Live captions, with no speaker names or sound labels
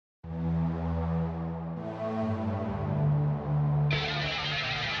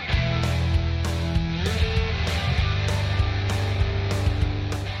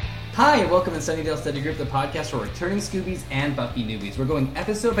Hi, and welcome to Sunnydale Study Group, the podcast for returning Scoobies and Buffy newbies. We're going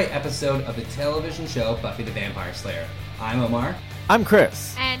episode by episode of the television show Buffy the Vampire Slayer. I'm Omar. I'm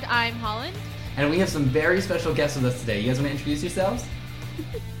Chris. And I'm Holland. And we have some very special guests with us today. You guys want to introduce yourselves?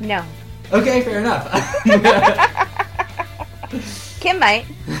 No. Okay, fair enough. Kim might.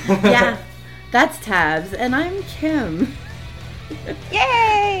 Yeah, that's Tabs, and I'm Kim.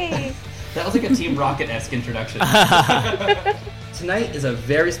 Yay! That was like a Team Rocket-esque introduction. Tonight is a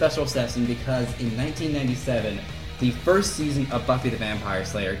very special session because in 1997, the first season of Buffy the Vampire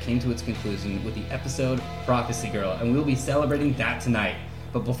Slayer came to its conclusion with the episode Prophecy Girl, and we'll be celebrating that tonight.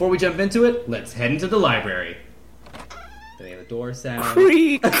 But before we jump into it, let's head into the library. Then we have a door sound.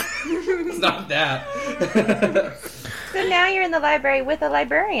 Creak! It's not that. So now you're in the library with a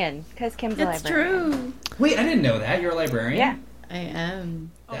librarian, because Kim's a It's librarian. true. Wait, I didn't know that. You're a librarian? Yeah. I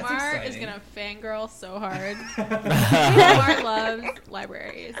am. That's Omar exciting. is gonna fangirl so hard. Omar loves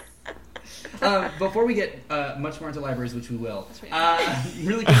libraries. Before we get much more into libraries, which we will,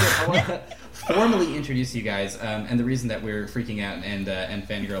 really quickly, I want to formally introduce you guys. And the reason that we're freaking out and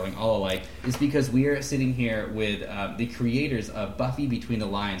fangirling all alike is because we are sitting here with the creators of Buffy Between the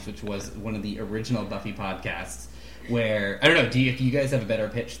Lines, which was one of the original Buffy podcasts. Where I don't know, if you guys have a better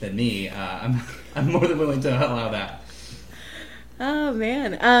pitch than me, I'm more than willing to allow that. Oh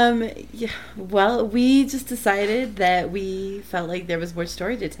man. Yeah. Well, we just decided that we felt like there was more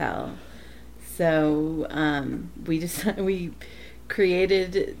story to tell, so we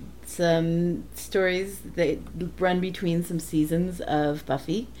created some stories that run between some seasons of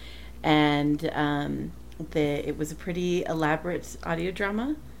Buffy, and it was a pretty elaborate audio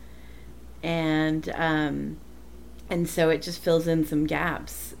drama, and so it just fills in some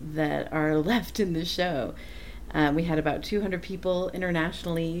gaps that are left in the show. We had about 200 people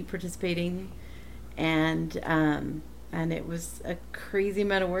internationally participating, and it was a crazy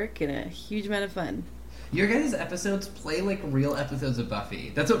amount of work and a huge amount of fun. Your guys' episodes play like real episodes of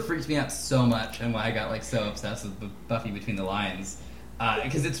Buffy. That's what freaks me out so much, and why I got like so obsessed with Buffy Between the Lines,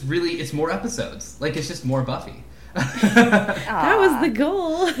 because it's more episodes. Like it's just more Buffy. That was the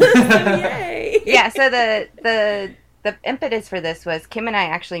goal. So yay! Yeah, so the impetus for this was Kim and I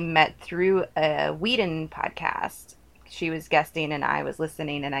actually met through a Whedon podcast. She was guesting and I was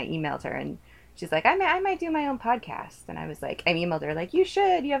listening, and I emailed her and she's like, I might do my own podcast. And I was like, I emailed her like, you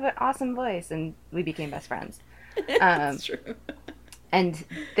should, you have an awesome voice. And we became best friends. That's true. And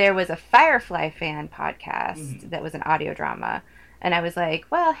there was a Firefly fan podcast that was an audio drama. And I was like,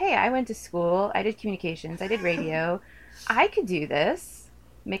 well, hey, I went to school. I did communications. I did radio. I could do this.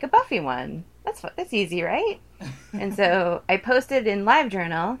 Make a Buffy one. That's easy, right? And so I posted in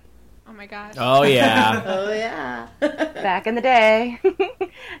LiveJournal. Oh my gosh. Oh, yeah. Oh yeah. Back in the day.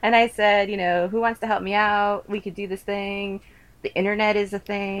 And I said, who wants to help me out? We could do this thing. The internet is a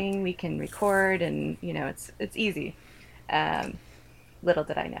thing. We can record, and it's easy. Little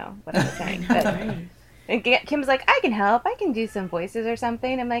did I know what I was saying. But, and Kim was like, I can help. I can do some voices or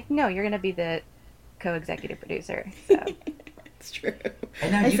something. I'm like, no, you're going to be the co-executive producer. So. It's true.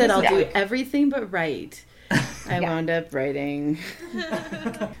 And now I you said guys I'll are do like- everything but write. I wound up writing.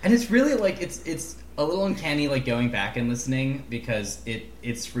 And it's really like it's a little uncanny like going back and listening, because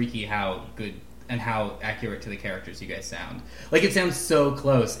it's freaky how good and how accurate to the characters you guys sound. Like it sounds so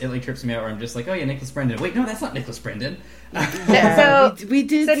close, it like trips me out where I'm just like, oh yeah, Nicholas Brendan. Wait, no, that's not Nicholas Brendan. So we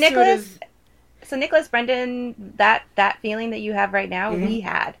did So sort Nicholas, of. Nicholas Brendan, that feeling that you have right now, we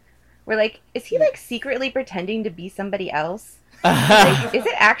had. We're like, is he like secretly pretending to be somebody else? Like, is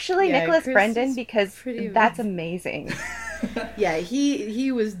it actually Yeah, Nicholas Chris Brendan? is Because pretty that's amazing. Yeah,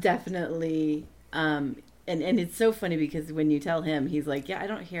 he was definitely, and it's so funny because when you tell him, he's like, yeah, I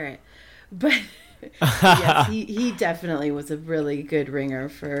don't hear it. But yes, he definitely was a really good ringer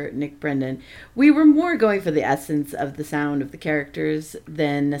for Nick Brendan. We were more going for the essence of the sound of the characters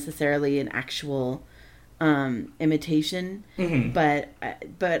than necessarily an actual imitation. Mm-hmm.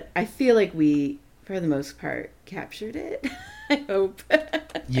 Mm-hmm. But I feel like we, for the most part, captured it. I hope.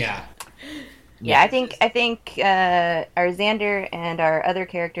 Yeah. Yeah, I think our Xander and our other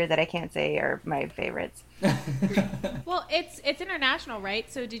character that I can't say are my favorites. Well, it's international, right?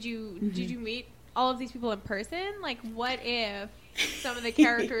 So did you meet all of these people in person? Like, what if some of the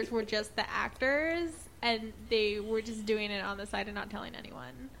characters were just the actors and they were just doing it on the side and not telling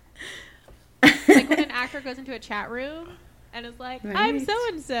anyone? Like when an actor goes into a chat room and is like, Right. I'm so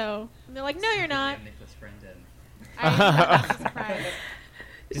and so, and they're like, no, you're not. Nicholas Brendan. I'm so surprised.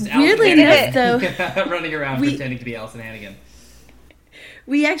 Just Weirdly Allison enough, Hannigan running around we- pretending to be Allison Hannigan.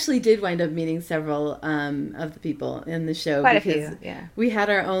 We actually did wind up meeting several of the people in the show. Quite a because few, yeah. we had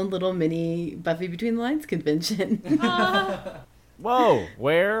our own little mini Buffy Between the Lines convention. Whoa,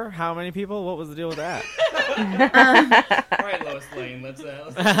 where? How many people? What was the deal with that? All right, Lois Lane, let's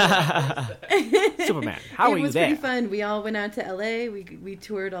Superman, how were you It was there? pretty fun. We all went out to LA. We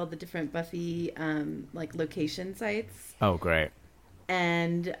toured all the different Buffy like location sites Oh, great.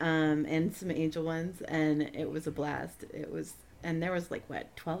 and some Angel ones, and it was a blast. And there was like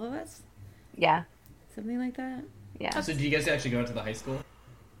what, 12 of us, Yeah. something like that. Yeah. So, did you guys actually go to the high school?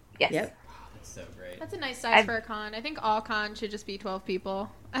 Yes. Yep. That's so great. That's a nice size for a con. I think all cons should just be 12 people.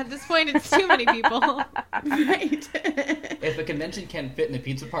 At this point, it's too many people. Right. If a convention can't fit in a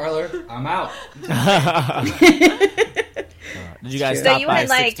pizza parlor, I'm out. Did you guys So stop you by wouldn't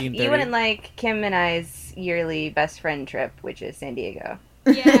like 1630? you wouldn't like Kim and I's yearly best friend trip, which is San Diego.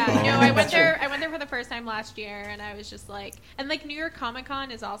 Yeah, no, I went That's there. I went there for the first time last year, and I was just like, and like New York Comic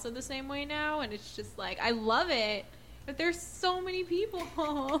Con is also the same way now, and it's just like I love it, but there's so many people.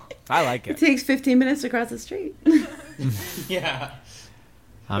 I like It it. takes 15 minutes to cross the street. Yeah.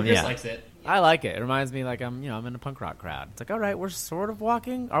 Chris Yeah. likes it. I like it. It reminds me like I'm in a punk rock crowd. It's like, all right, we're sort of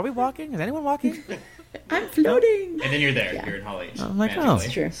walking. Are we walking? Is anyone walking? I'm floating. And then you're there. Yeah. You're in Hall H. I'm like, magically.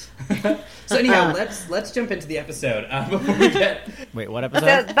 It's true. So anyhow, let's jump into the episode before we get. Wait, what So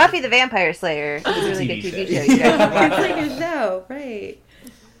episode? Buffy the Vampire Slayer is a It's a really TV good TV show. show. You guys should watch. It's like a show, right?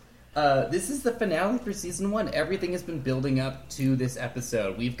 This is the finale for season 1. Everything has been building up to this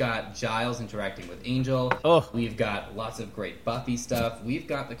episode. We've got Giles interacting with Angel. Oh. We've got lots of great Buffy stuff. We've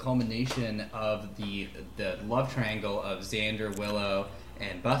got the culmination of the love triangle of Xander, Willow,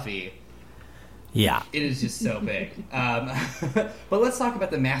 and Buffy. Yeah. It is just so big. But let's talk about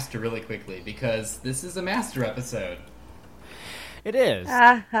the Master really quickly, because this is a Master episode. It is.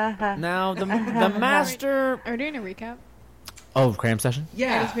 Ha, ha, ha. Now, the Master... Are we doing a recap? Oh, cram session? I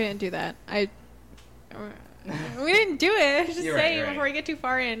Yeah. guess we didn't do that. We didn't do it. I was just You're right, saying you're right. before we get too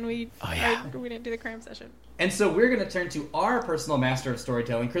far in, we didn't do the cram session. And so we're going to turn to our personal master of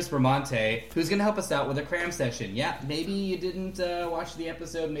storytelling, Chris Bramante, who's going to help us out with a cram session. Yeah, maybe you didn't watch the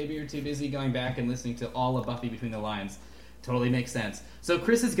episode. Maybe you're too busy going back and listening to all of Buffy Between the Lines. Totally makes sense. So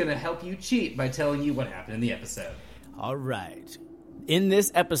Chris is going to help you cheat by telling you what happened in the episode. All right. In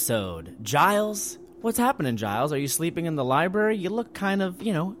this episode, Giles... What's happening, Giles? Are you sleeping in the library? You look kind of,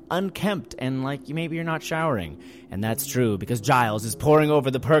 unkempt and like maybe you're not showering. And that's true because Giles is poring over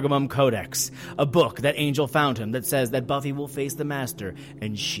the Pergamum Codex, a book that Angel found him that says that Buffy will face the Master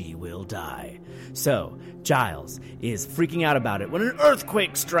and she will die. So, Giles is freaking out about it when an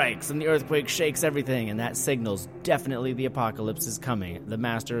earthquake strikes and the earthquake shakes everything and that signals definitely the apocalypse is coming. The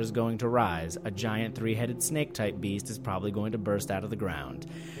Master is going to rise. A giant 3-headed snake-type beast is probably going to burst out of the ground.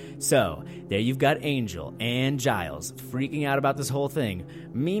 So, there you've got Angel and Giles freaking out about this whole thing.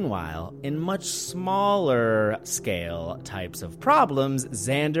 Meanwhile, in much smaller scale types of problems,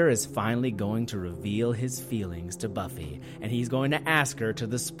 Xander is finally going to reveal his feelings to Buffy, and he's going to ask her to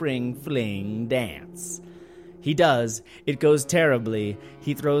the spring fling dance. He does. It goes terribly.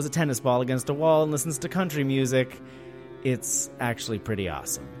 He throws a tennis ball against a wall and listens to country music. It's actually pretty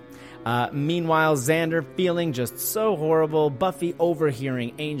awesome. Meanwhile, Xander feeling just so horrible, Buffy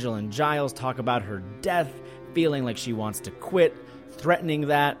overhearing Angel and Giles talk about her death, feeling like she wants to quit, threatening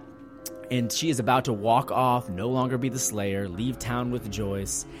that, and she is about to walk off, no longer be the Slayer, leave town with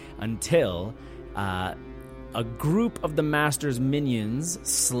Joyce, until a group of the Master's minions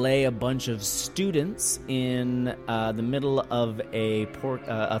slay a bunch of students in the middle of a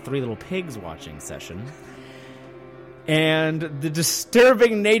Three Little Pigs watching session. And the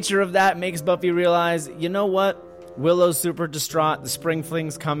disturbing nature of that makes Buffy realize, you know what? Willow's super distraught. The spring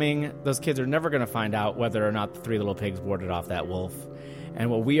fling's coming. Those kids are never going to find out whether or not the Three Little Pigs warded off that wolf. And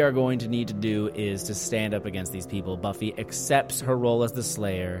what we are going to need to do is to stand up against these people. Buffy accepts her role as the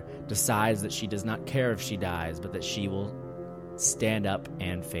Slayer, decides that she does not care if she dies, but that she will stand up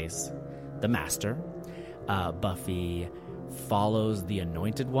and face the Master. Buffy follows the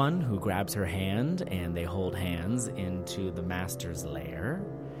Anointed One, who grabs her hand, and they hold hands into the Master's lair.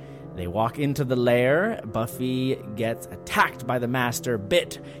 They walk into the lair. Buffy gets attacked by the Master,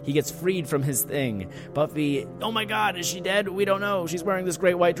 bit. He gets freed from his thing. Buffy, oh my god, is she dead? We don't know. She's wearing this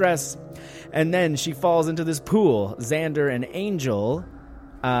great white dress. And then she falls into this pool. Xander and Angel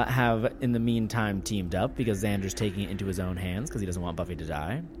have, in the meantime, teamed up because Xander's taking it into his own hands because he doesn't want Buffy to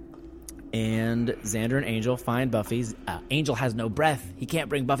die. And Xander and Angel find Buffy's... Angel has no breath. He can't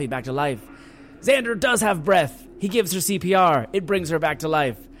bring Buffy back to life. Xander does have breath. He gives her CPR. It brings her back to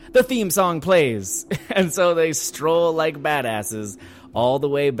life. The theme song plays. And so they stroll like badasses all the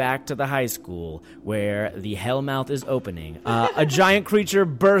way back to the high school where the Hellmouth is opening. A giant creature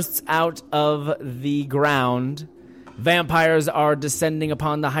bursts out of the ground Vampires are descending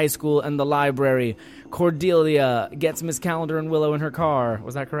upon the high school and the library. Cordelia gets Miss Calendar and Willow in her car.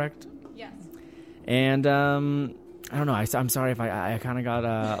 Was that correct? Yes. And, I don't know. I'm sorry if I kind of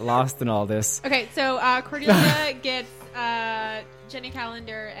got lost in all this. Okay, so Cordelia gets Jenny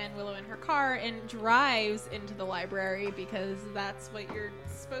Calendar and Willow in her car and drives into the library because that's what you're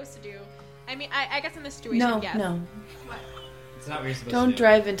supposed to do. I mean, I guess in this situation, yes. No. What? It's not what you're supposed Don't to do.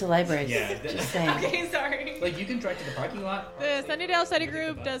 drive into libraries. Yeah. Just saying. Okay, sorry. Like, you can drive to the parking lot. The Sunnydale Study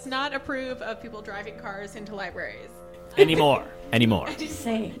Group does not approve of people driving cars into libraries. Anymore. Just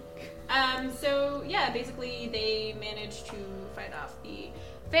saying. So yeah, basically they manage to fight off the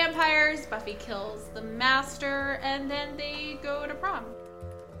vampires. Buffy kills the master, and then they go to prom.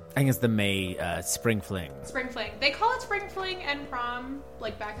 I think it's the May spring fling. Spring fling. They call it spring fling and prom,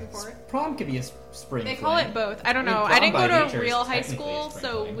 like back and forth. Prom could be a spring They fling. call it both. I don't know. prom I didn't by go to nature a is real high technically a school, spring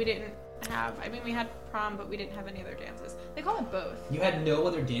so fling. we didn't have. I mean, we had prom, but we didn't have any other dances. They call it both. You had no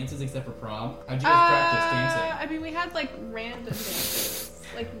other dances except for prom? How'd you guys practice dancing? I mean, we had like random dances.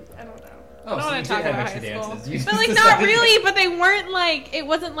 Like, I don't know. Oh, I don't so want you to did talk have about extra high school. dances. You But like, just not decided- really. But they weren't like, it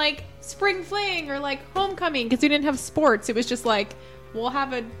wasn't like spring fling or like homecoming because we didn't have sports. It was just like, we'll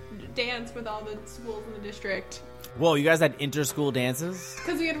have a dance with all the schools in the district. Whoa, you guys had inter-school dances?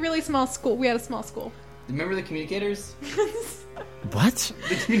 Because we had really small school. We had a small school. Remember the communicators? What?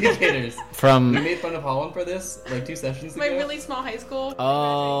 The communicators. We From... made fun of Holland for this like 2 sessions ago. My really small high school.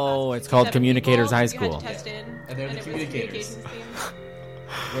 Oh, it's Graduating called class of Communicators 7 High people, School. You had to test in. And they're the it was communicators. communications themed.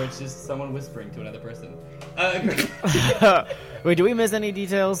 Where it's just someone whispering to another person. Wait, do we miss any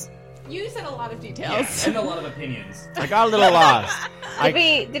details? You said a lot of details. Yeah, and a lot of opinions. I got a little lost. Did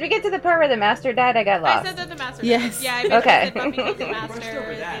we get to the part where the master died? I got I lost. said that the master. Yes. Died. Yeah, I made Okay. sure that Buffy killed the We brushed master.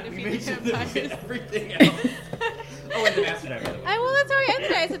 over that. They We defeated mentioned the vampires. everything else. Oh, and the master died, by the way. Well, that's how I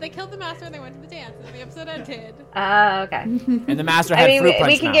ended it. I said they killed the master and they went to the dance, and the episode ended. Okay. And the master I had mean, fruit we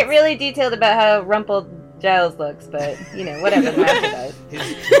punch can mouth. get really detailed about how rumpled Giles looks, but, you know, whatever, the master does.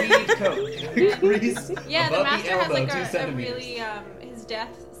 His tweed coat increased Yeah, the above master the has elbow like 2 a centimeters. really his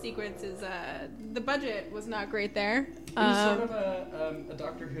death sequence is the budget was not great there. It was sort of a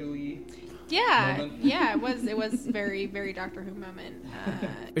Doctor Who-y Yeah, moment. yeah, it was very very Doctor Who moment.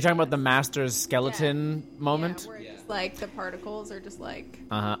 You're talking about the master's skeleton Yeah, moment? where just like the particles are just like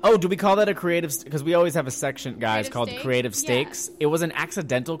Uh-huh. Oh, do we call that a creative... Because we always have a section, guys, Creative called stake? Creative Yeah. Stakes. It was an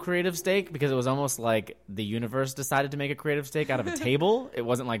accidental creative stake because it was almost like the universe decided to make a creative stake out of a table. It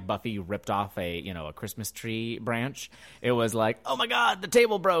wasn't like Buffy ripped off a Christmas tree branch. It was like, oh my god, the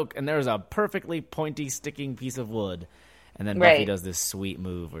table broke, and there's a perfectly pointy sticking piece of wood. And then Buffy Right. does this sweet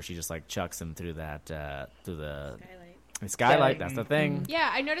move where she just like chucks him through that through the skylight. That's the thing.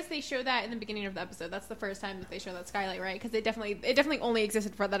 yeah. I noticed they show that in the beginning of the episode. That's the first time that they show that skylight, right? Because it definitely only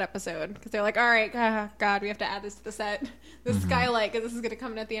existed for that episode. Because they're like, all right, God, we have to add this to the set, the skylight, because this is going to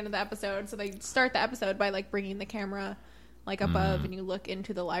come in at the end of the episode. So they start the episode by like bringing the camera like above, and you look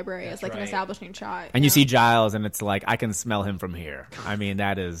into the library as like an right. establishing shot. And you see Giles, and it's like I can smell him from here. I mean,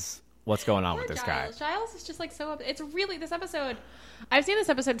 that is what's going on with this guy. Giles is just like so. It's really this episode. I've seen this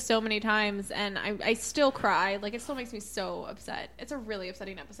episode so many times, and I still cry. Like it still makes me so upset. It's a really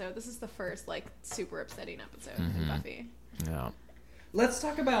upsetting episode. This is the first like super upsetting episode in Buffy. Yeah. Let's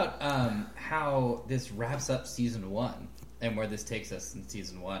talk about how this wraps up season 1 and where this takes us in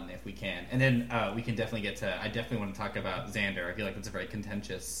season 1, if we can. And then we can definitely get to... I definitely want to talk about Xander. I feel like that's a very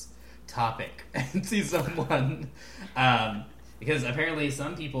contentious topic in season 1. Because apparently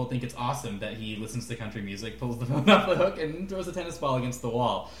some people think it's awesome that he listens to country music, pulls the phone off the hook, and throws a tennis ball against the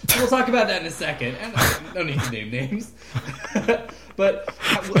wall. So we'll talk about that in a second. And no need to name names. But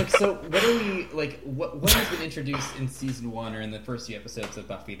so what are we like? What has been introduced in season 1 or in the first few episodes of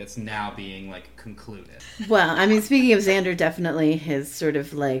Buffy that's now being like concluded? Well, I mean, speaking of Xander, definitely his sort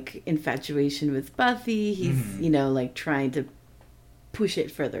of like infatuation with Buffy. He's, like trying to push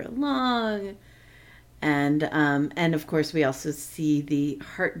it further along. And of course, we also see the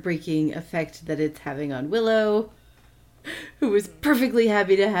heartbreaking effect that it's having on Willow, who was perfectly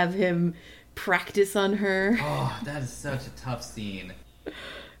happy to have him practice on her. Oh, that is such a tough scene.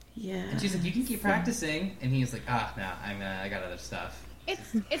 Yeah. And she's like, "You can keep practicing," and he's like, no, I got other stuff."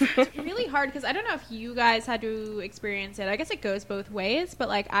 It's really hard because I don't know if you guys had to experience it. I guess it goes both ways, but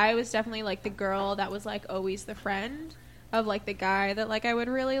like I was definitely like the girl that was like always the friend of like the guy that like I would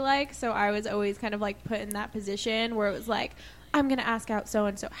really like. So I was always kind of like put in that position where it was like, I'm gonna ask out so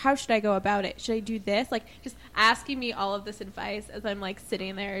and so. How should I go about it? Should I do this? Like just asking me all of this advice as I'm like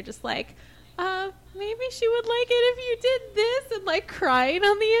sitting there, just like maybe she would like it if you did this, and like crying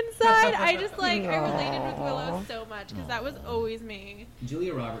on the inside. I just like I related with Willow so much because that was always me.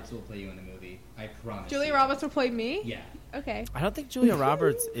 Julia Roberts will play you in the movie. I promise. Julia Roberts will play me? Yeah. Okay. I don't think Julia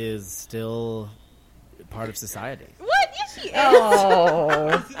Roberts is still part of society. What? Yes, she is.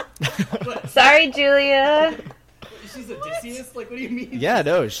 Oh. Sorry, Julia. She's Odysseus? Like, what do you mean? Yeah,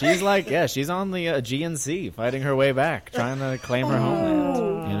 no, she's like, she's on the GNC, fighting her way back, trying to claim her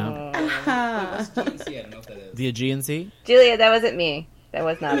homeland. You know, What's GNC? I don't know what that is. the Aegean Sea. Julia, that wasn't me. That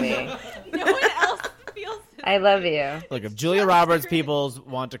was not me. No one else feels it. I love you. Look, if Julia Roberts peoples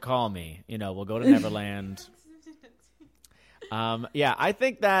want to call me, we'll go to Neverland. I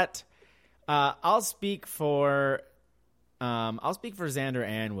think that I'll speak for Xander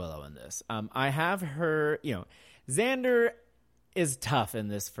and Willow in this. I have her, Xander is tough in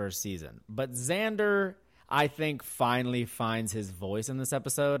this first season, but Xander, I think, finally finds his voice in this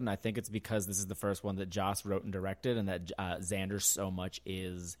episode, and I think it's because this is the first one that Joss wrote and directed, and that Xander so much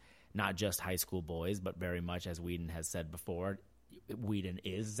is not just high school boys, but very much, as Whedon has said before, Whedon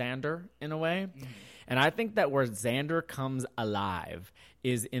is Xander in a way. Mm-hmm. And I think that where Xander comes alive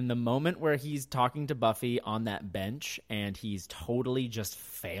is in the moment where he's talking to Buffy on that bench and he's totally just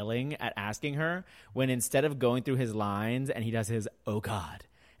failing at asking her, when instead of going through his lines and he does his, oh God,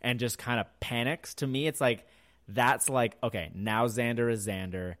 and just kind of panics. To me, it's like, that's like, okay, now Xander is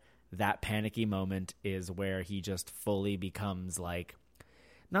Xander. That panicky moment is where he just fully becomes like,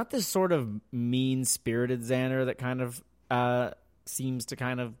 not this sort of mean-spirited Xander that kind of seems to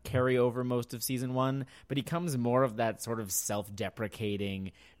kind of carry over most of season one, but he comes more of that sort of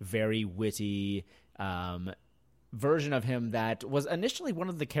self-deprecating, very witty version of him that was initially one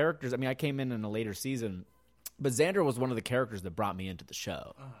of the characters. I mean, I came in a later season, but Xander was one of the characters that brought me into the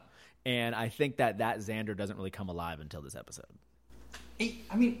show. And I think that Xander doesn't really come alive until this episode.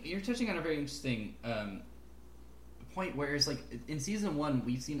 I mean, you're touching on a very interesting point where it's like in season one,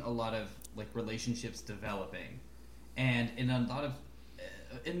 we've seen a lot of like relationships developing. And in a lot of,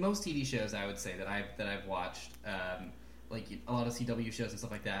 in most TV shows, I would say that I've watched, like a lot of CW shows and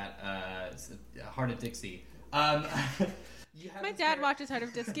stuff like that, Heart of Dixie. My dad watches Heart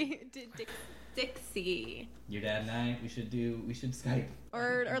of Dixie. Dixie. Your dad and I, we should Skype.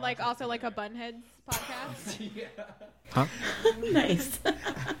 Or like also like a Bunheads podcast. Yeah. Huh? Nice.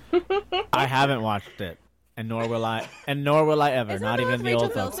 I haven't watched it. And nor will I ever. Isn't not that even with the Rachel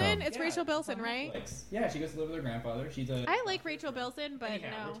old folks Bilson? home. It's Rachel Bilson, right? Yeah, she goes to live with her grandfather. I like Rachel Bilson, but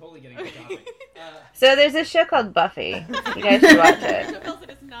Anyhow, no. we're totally getting off topic. So there's this show called Buffy. You guys should watch Rachel it. Bilson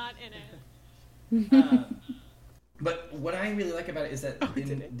is not in it. But what I really like about it is that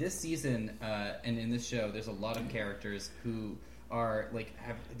in this season and in this show, there's a lot of characters who are like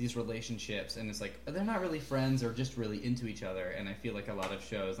have these relationships, and it's like they're not really friends or just really into each other. And I feel like a lot of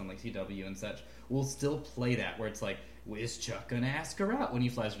shows on like CW and such will still play that, where it's like, is Chuck gonna ask her out when he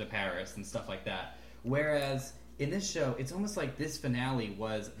flies her to Paris and stuff like that. Whereas in this show, it's almost like this finale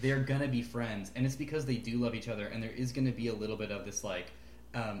was they're gonna be friends, and it's because they do love each other, and there is gonna be a little bit of this like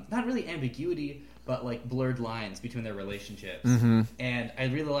not really ambiguity, but like blurred lines between their relationships. Mm-hmm. And I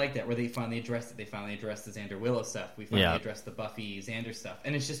really like that, where they finally addressed it. They finally addressed the Xander Willow stuff. We finally addressed the Buffy Xander stuff.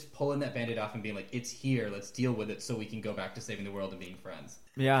 And it's just pulling that Band-Aid off and being like, it's here, let's deal with it so we can go back to saving the world and being friends.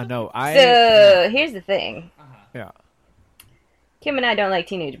 Yeah, no, So here's the thing. Yeah. Kim and I don't like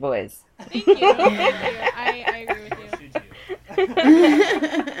teenage boys. Thank you. I agree with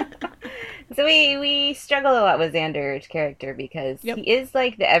you. So we struggle a lot with Xander's character because he is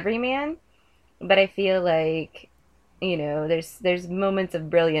like the everyman, but I feel like, there's moments of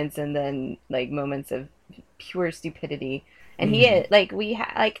brilliance and then like moments of pure stupidity. And he is like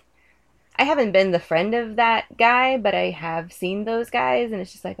I haven't been the friend of that guy, but I have seen those guys, and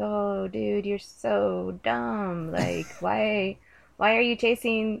it's just like, oh, dude, you're so dumb. Like, why are you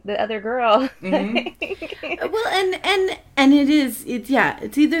chasing the other girl? Mm-hmm. Well, and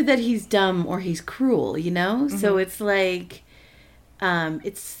it's either that he's dumb or he's cruel, Mm-hmm. So it's like,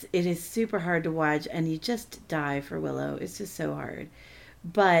 it is super hard to watch, and you just die for Willow. It's just so hard.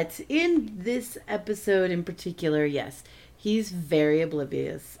 But in this episode in particular, yes, he's very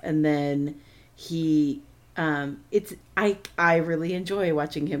oblivious, and then he, I really enjoy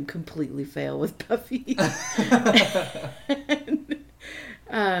watching him completely fail with Buffy.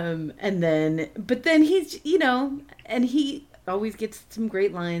 But then he's, and he always gets some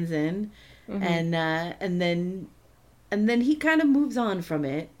great lines in, and then he kind of moves on from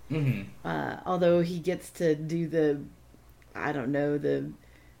it. Mm-hmm. Although he gets to do the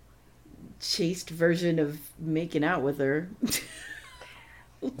chaste version of making out with her.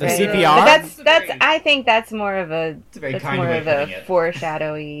 The CPR? But that's I think that's more of a it's a very kind way of putting it.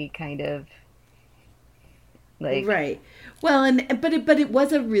 foreshadowy kind of Like, right. Well, but it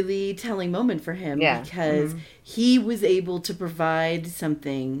was a really telling moment for him because he was able to provide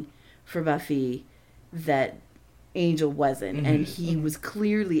something for Buffy that Angel wasn't, and he was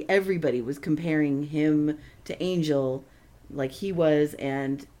clearly, everybody was comparing him to Angel like he was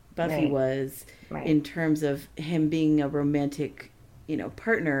and Buffy was in terms of him being a romantic,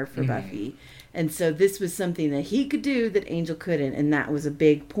 partner for Buffy. And so this was something that he could do that Angel couldn't, and that was a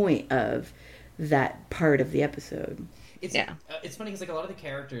big point of that part of the episode. It's funny because a lot of the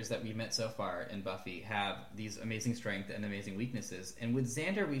characters that we met so far in Buffy have these amazing strengths and amazing weaknesses, and with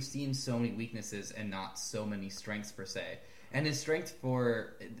Xander we've seen so many weaknesses and not so many strengths per se. And his strength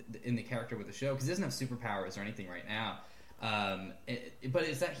in the character with the show, because he doesn't have superpowers or anything right now, but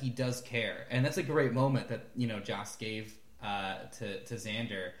it's that he does care, and that's a great moment that Joss gave to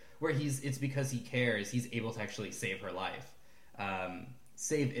Xander, where it's because he cares he's able to actually save her life.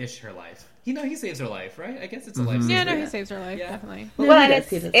 Save-ish her life. He saves her life, right? I guess it's a life. Yeah, no, he saves her life, definitely. Well, and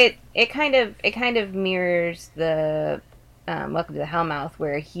it kind of mirrors the Welcome to the Hellmouth,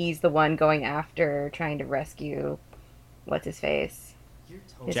 where he's the one going after trying to rescue what's his face,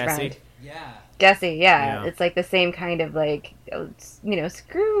 his Jesse. friend. Yeah, Jesse. Yeah, it's like the same kind of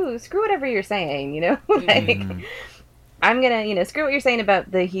screw whatever you're saying. I'm gonna screw what you're saying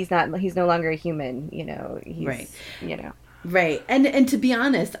about he's no longer a human. He's right. Right. And to be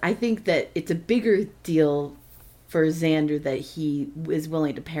honest, I think that it's a bigger deal for Xander that he is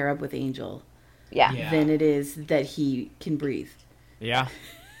willing to pair up with Angel than it is that he can breathe. Yeah.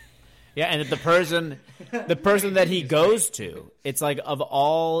 Yeah, and the person that he goes to, it's like of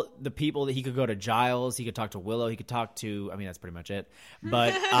all the people that he could go to, Giles, he could talk to Willow, he could talk to, that's pretty much it.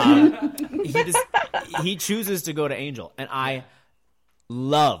 But he chooses to go to Angel, and I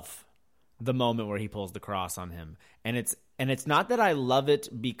love the moment where he pulls the cross on him. And it's not that I love it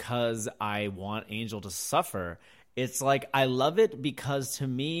because I want Angel to suffer. It's like I love it because to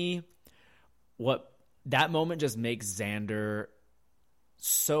me, what that moment just makes Xander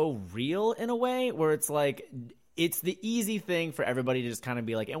so real in a way where it's like it's the easy thing for everybody to just kind of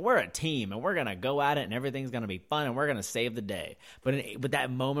be like, and we're a team and we're gonna go at it and everything's gonna be fun and we're gonna save the day. But that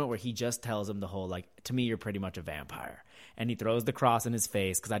moment where he just tells him the whole, like, to me you're pretty much a vampire. And he throws the cross in his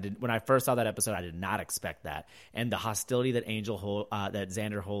face because when I first saw that episode, I did not expect that. And the hostility that that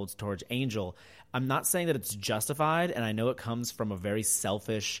Xander holds towards Angel, I'm not saying that it's justified, and I know it comes from a very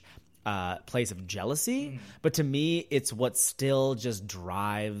selfish place of jealousy. But to me, it's what still just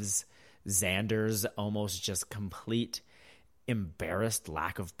drives Xander's almost just complete embarrassed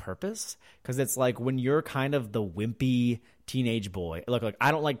lack of purpose, because it's like when you're kind of the wimpy teenage boy. Look,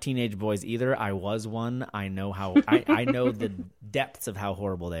 I don't like teenage boys either. I was one. I know how I know the depths of how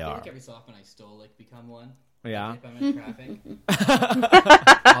horrible they are. Every so often I still become one. Yeah. If I'm in traffic,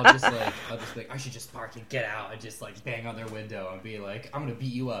 I'll just be like, I should just park and get out and just bang on their window and be like, I'm gonna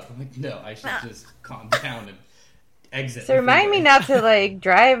beat you up. I'm like, no, I should just calm down and exit. So remind me not to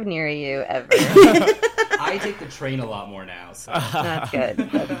drive near you ever. I take the train a lot more now. So. That's good.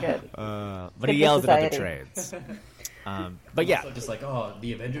 That's good. But he yells at other trains. But yeah, also just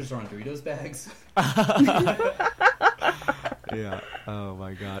the Avengers are on Doritos bags. Yeah. Oh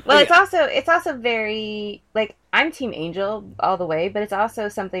my god. Well, it's also very I'm Team Angel all the way, but it's also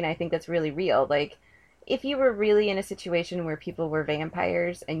something I think that's really real. If you were really in a situation where people were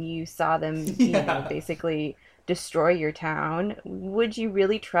vampires and you saw them, basically destroy your town, would you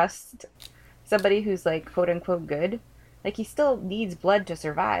really trust somebody who's quote unquote good? He still needs blood to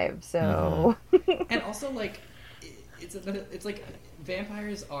survive. So, and also it's like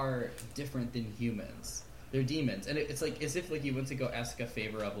vampires are different than humans. They're demons, and it's as if you went to go ask a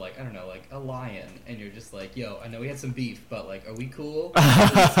favor of I don't know, a lion, and you're just yo, I know we had some beef, but are we cool? Don't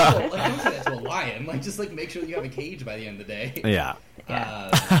say that to a lion. Just make sure that you have a cage by the end of the day. Yeah.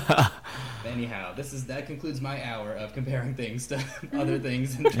 Anyhow, that concludes my hour of comparing things to other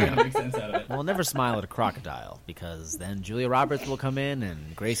things and trying to make sense out of it. We'll never smile at a crocodile, because then Julia Roberts will come in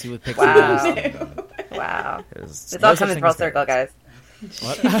and Gracie with pixie Wow. Wow. It's all coming full circle, guys.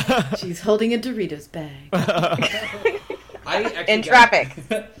 What? She's holding a Doritos bag. In traffic.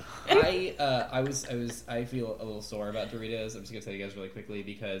 I feel a little sore about Doritos. I'm just gonna tell you guys really quickly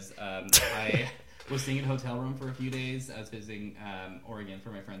because I was staying in a hotel room for a few days. I was visiting Oregon for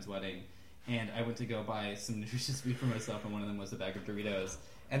my friend's wedding, and I went to go buy some nutritious food for myself, and one of them was a bag of Doritos.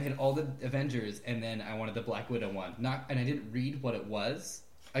 And they had all the Avengers, and then I wanted the Black Widow one. And I didn't read what it was.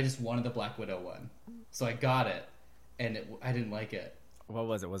 I just wanted the Black Widow one, so I got it, and I didn't like it. What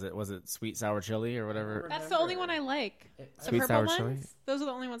was it? Was it sweet sour chili or whatever? That's the only one I like. The Sweet purple sour ones. chili? Those are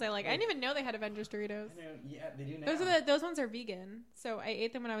the only ones I like. I didn't even know they had Avengers Doritos. Yeah, they do now. Those ones are vegan. So I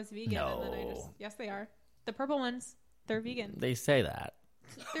ate them when I was vegan, No. and then yes, they are. The purple ones, they're vegan. They say that.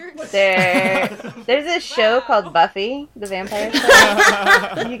 There's a show called Buffy the Vampire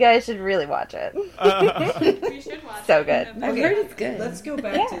Slayer. You guys should really watch it. We should watch So it. good. I've heard it's good. Let's go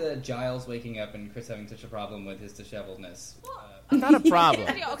back to the Giles waking up and Chris having such a problem with his disheveledness. Not a problem.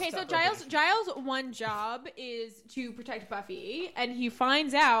 Okay, so Giles' one job is to protect Buffy, and he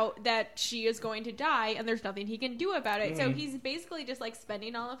finds out that she is going to die, and there's nothing he can do about it. So he's basically just like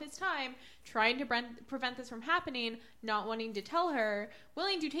spending all of his time trying to prevent this from happening, not wanting to tell her,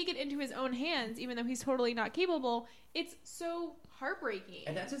 willing to take it into his own hands, even though he's totally not capable. It's so heartbreaking.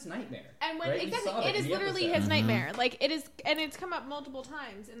 And that's his nightmare. And when right? exactly, it is literally his nightmare. Like it is, and it's come up multiple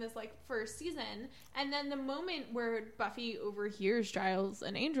times in this like first season. And then the moment where Buffy overhears Giles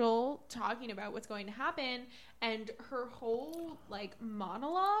and Angel talking about what's going to happen, and her whole like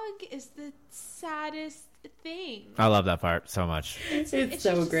monologue is the saddest thing. I love that part so much. It's It's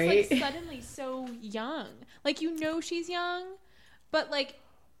so just, great. like, suddenly so young. Like she's young, but like.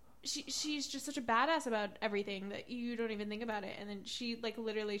 She's just such a badass about everything that you don't even think about it. And then she like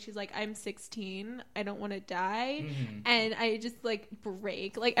literally she's like, I'm 16, I don't want to die. And I just like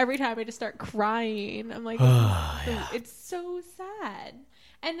break. Like every time I just start crying. I'm like, it's so sad.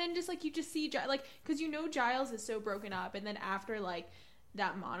 And then just like you just see like, because Giles is so broken up, and then after like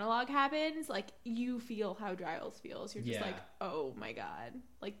that monologue happens, like you feel how Giles feels. You're just like, oh my god,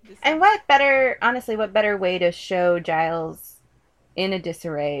 like this. And what better way to show Giles in a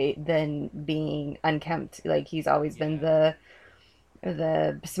disarray than being unkempt? Like he's always been the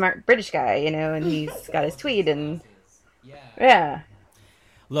smart British guy, and he's got his tweed and yeah.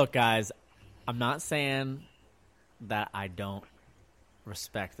 Look, guys, I'm not saying that I don't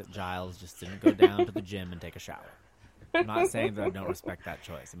respect that Giles just didn't go down to the gym and take a shower. I'm not saying that I don't respect that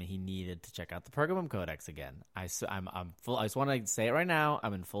choice. I mean, he needed to check out the Pergamum Codex again. I'm full. I just want to say it right now.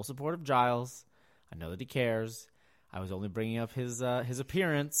 I'm in full support of Giles. I know that he cares. I was only bringing up his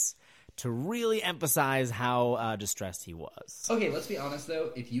appearance to really emphasize how distressed he was. Okay, let's be honest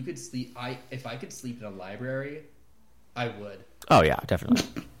though. If you could sleep, if I could sleep in a library, I would. Oh yeah,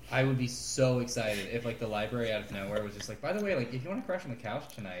 definitely. I would be so excited if like the library out of nowhere was just like, by the way, like if you want to crash on the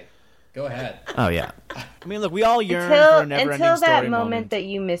couch tonight, go ahead. Oh yeah. I mean, look, we all yearn for a never-ending until story that moment that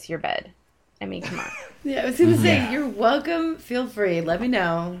you miss your bed. I mean, come on. Yeah, I was gonna say you're welcome. Feel free. Let me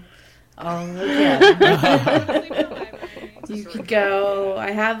know. Yeah. You could go.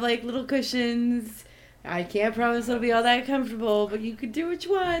 I have like little cushions. I can't promise it'll be all that comfortable, but you could do what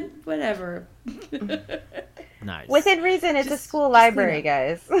you want. Whatever. Nice. Within reason, it's a school library,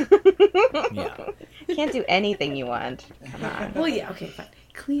 guys. Yeah. Can't do anything you want. Come on. Well, yeah. Okay, fine.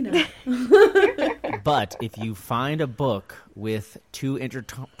 Clean up. But if you find a book with two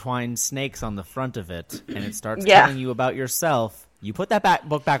intertwined snakes on the front of it, and it starts telling you about yourself, you put that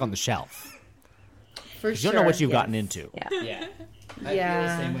book back on the shelf. For You sure. don't know what you've gotten into. Yeah. Yeah. I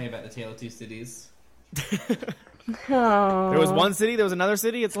feel the same way about the Tale of Two Cities. Oh. There was one city, there was another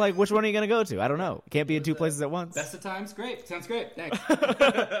city. It's like, which one are you going to go to? I don't know. Can't be in two places at once. Best of times, great. Sounds great. Thanks.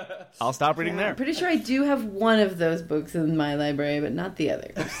 I'll stop reading there. I'm pretty sure I do have one of those books in my library, but not the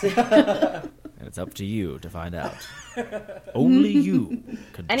others. And it's up to you to find out. Only you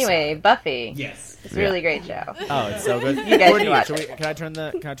can Anyway, decide. Buffy. Yes. It's a really great show. Oh, it's so good. You guys Cordy, should watch can I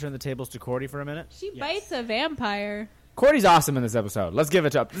turn the tables to Cordy for a minute? She bites a vampire. Cordy's awesome in this episode. Let's give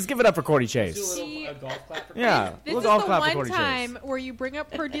it up. Let's give it up for Cordy Chase. A golf clap for Yeah. This We'll is golf the clap for one Cordy time Chase. where you bring up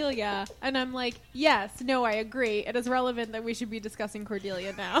Cordelia, and I'm like, yes, no, I agree. It is relevant that we should be discussing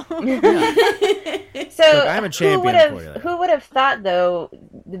Cordelia now. So Look, I'm a champion of Cordelia. who would have thought, though,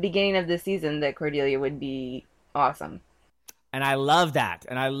 the beginning of the season that Cordelia would be awesome? And I love that.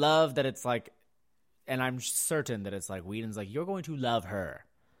 And I love that it's like, and I'm certain that it's like, Whedon's like, you're going to love her.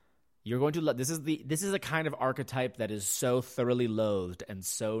 You're going to love, this is a kind of archetype that is so thoroughly loathed and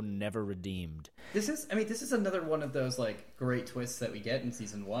so never redeemed. This is another one of those like great twists that we get in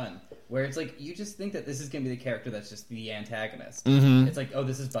season 1, where it's like you just think that this is going to be the character that's just the antagonist. Mm-hmm. It's like, oh,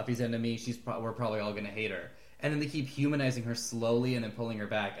 this is Buffy's enemy. We're probably all going to hate her, and then they keep humanizing her slowly and then pulling her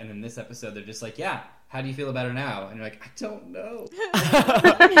back. And in this episode, they're just like, yeah, how do you feel about her now? And you're like, I don't know.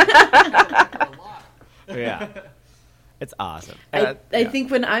 Yeah. It's awesome. I Yeah.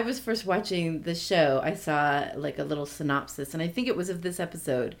 think when I was first watching the show, I saw like a little synopsis, and I think it was of this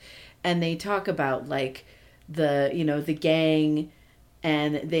episode, and they talk about like the gang,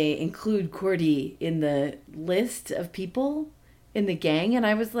 and they include Cordy in the list of people in the gang, and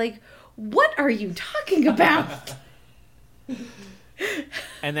I was like, what are you talking about?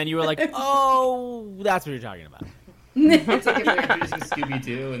 And then you were like, oh, that's what you're talking about. It's like if they're introducing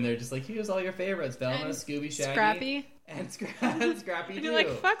Scooby-Doo, and they're just like, here's all your favorites: Velma, And Scooby, Shaggy, Scrappy. and Scrappy And too. you're like,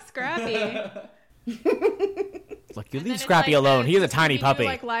 fuck Scrappy. Look, you And then leave it's Scrappy like alone. the He's a tiny Scooby-Doo, puppy.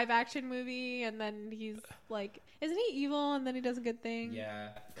 like live action movie, and then he's like, isn't he evil? And then he does a good thing. Yeah,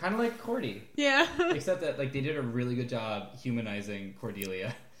 kind of like Cordy, Yeah. except that like they did a really good job humanizing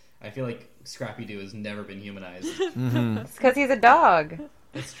Cordelia. I feel like Scrappy Doo has never been humanized. It's because he's a dog.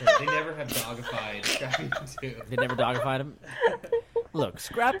 That's true. They never have dogified Scrappy Doo. They never dogified him. Look,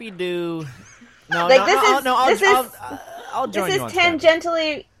 Scrappy Doo. No, Like, no, this I'll, is- no, I'll, this I'll, is- I'll join This you is on Scrappy.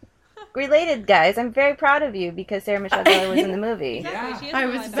 tangentially related, guys. I'm very proud of you because Sarah Michelle Gellar was in the movie. Exactly. She is I a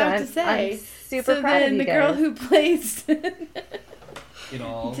was live about action. to say. I'm super so proud of then you the girl guys. who plays It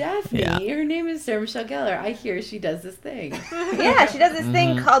all. Daphne, Yeah. her name is Sarah Michelle Gellar. I hear she does this thing. Yeah, she does this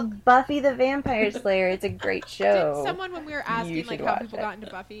thing Mm-hmm. called Buffy the Vampire Slayer. It's a great show. Did someone, when we were asking You like should how watch people it. got into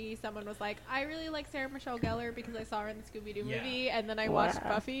Buffy, someone was like, "I really like Sarah Michelle Gellar because I saw her in the Scooby Doo Yeah. movie, and then I Wow. watched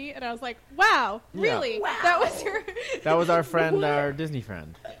Buffy, and I was like, wow, really? Wow. That was your? That was our friend, What? our Disney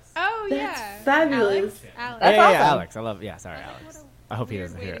friend. Oh That's yeah, fabulous. Alex. That's yeah, awesome. Alex. I love. Yeah, sorry, What Alex. a I hope he weird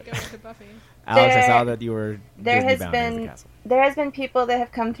doesn't way hear to it. go into Buffy. Alex, I There- saw that you were there Disney has bound as the been- castle. There has been people that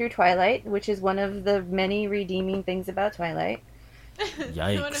have come through Twilight, which is one of the many redeeming things about Twilight. One of the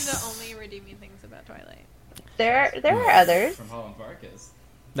Yikes. only redeeming things about Twilight. There are others. From Holland Vargas.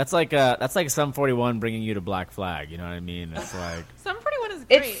 That's like Sum 41 bringing you to Black Flag. You know what I mean? It's like Sum 41 is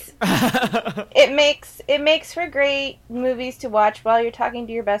great. It's it makes for great movies to watch while you're talking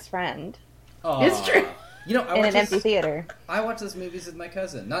to your best friend It's true. You know, in an empty theater. I watch those movies with my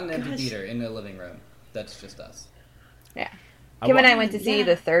cousin. Not in an empty Gosh. theater, in a living room. That's just us. Kim and I went to see Yeah.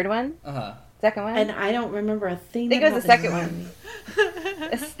 the third one, Uh-huh. second one. And I don't remember a thing. I think that it was the happened second in that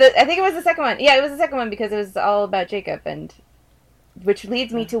one. movie. I think it was the second one. Yeah, it was the second one because it was all about Jacob, and which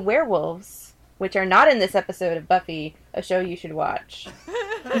leads me to werewolves, which are not in this episode of Buffy, a show you should watch.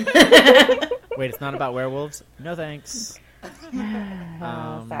 wait, it's not about werewolves. No thanks.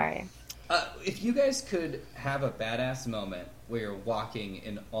 Oh, sorry. If you guys could have a badass moment where you're walking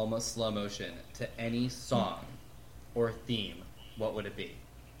in almost slow motion to any song or theme, what would it be?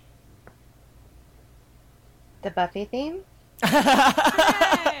 The Buffy theme? Heck.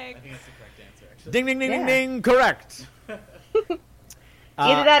 I think that's the correct answer, actually. Ding ding ding Yeah. ding ding. Correct.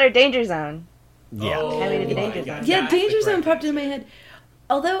 Either that or Danger Zone. Yeah. Heavy to the my Danger God, Zone. Yeah, that's the Danger Zone correct popped in my answer. head.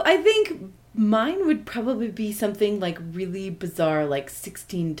 Although I think mine would probably be something like really bizarre, like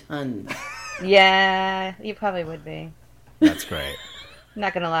 16 tons. Yeah, you probably would be. That's great.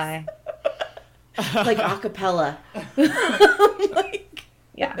 Not gonna lie. Like a cappella. Like,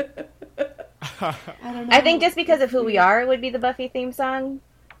 Yeah. I don't know. I think just because of who we are, it would be the Buffy theme song.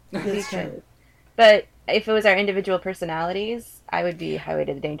 That's true. But if it was our individual personalities, I would be Highway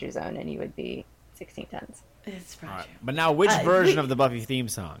to the Danger Zone, and you would be 16 Tons. It's All probably right. true. But now, which Uh, version wait. of the Buffy theme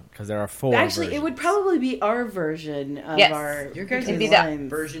song? Because there are four. Actually, it would versions. probably be our version of Yes. our. Your guys' It'd be because the lines.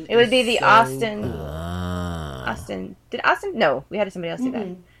 version It would is be the so Austin. Ah. Austin. Did Austin? No, we had somebody else do that.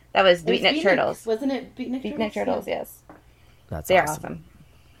 Mhm. That was It was Beatnik Turtles. Wasn't it Beatnik Turtles? Beatnik Turtles, Yeah. yes. That's They're awesome. awesome.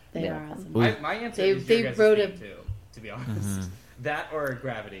 They Yeah. are awesome. My answer They- is they your guys' wrote theme a- too, to be honest. That or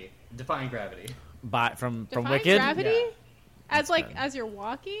Gravity. Defying Gravity. By, from Defying Wicked. Gravity? Yeah. As like good. as you're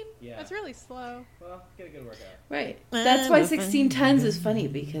walking? Yeah. That's really slow. Well, get a good workout. Right. That's why 16 tons is funny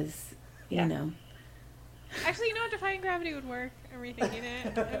because, Yeah. you know. Actually, you know what? Defying Gravity would work. I'm rethinking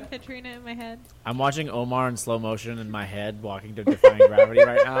it. I'm picturing it in my head. I'm watching Omar in slow motion in my head, walking to Defying Gravity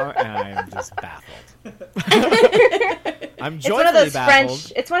right now, and I'm just baffled. I'm It's one joyfully of those baffled.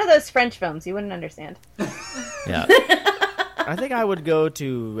 French. It's one of those French films you wouldn't understand. Yeah. I think I would go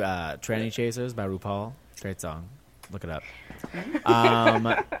to Tranny Chasers by RuPaul. Great song. Look it up.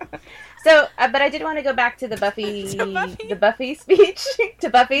 So, but I did want to go back to the Buffy, the Buffy speech to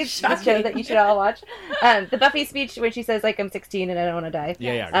Buffy, the show that you should all watch. The Buffy speech where she says like I'm 16 and I don't want to die.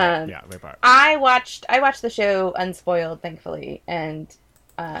 Yeah, great. Um, Great part. I watched the show unspoiled, thankfully, and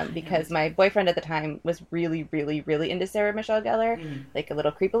because my boyfriend at the time was really, really, really into Sarah Michelle Gellar, like a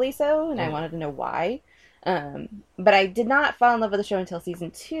little creepily so, and I wanted to know why. But I did not fall in love with the show until season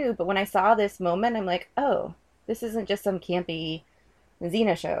 2. But when I saw this moment, I'm like, oh, this isn't just some campy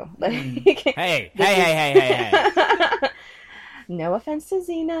Xena show. Like, Hey. no offense to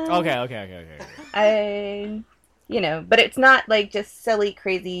Xena. Okay. But it's not like just silly,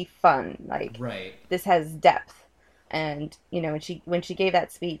 crazy fun. Like Right. this has depth, and when she gave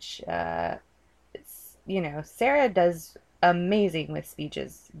that speech, it's Sarah does amazing with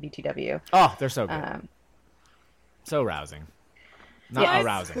speeches. BTW. Oh, they're so good. Um, So rousing. Not Yes.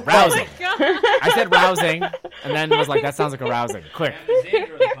 arousing. Oh Rousing. my god. I said rousing, and then was like, that sounds like arousing. Quick. And the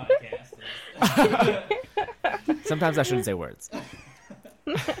Xander of the podcast is... Sometimes I shouldn't say words.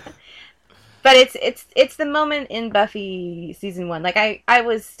 But it's the moment in Buffy season 1. Like I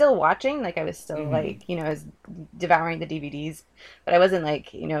was still watching, like I was still like, I was devouring the DVDs, but I wasn't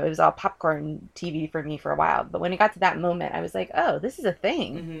like, it was all popcorn TV for me for a while. But when it got to that moment, I was like, oh, this is a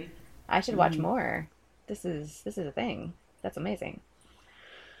thing. I should watch more. This is a thing. That's amazing.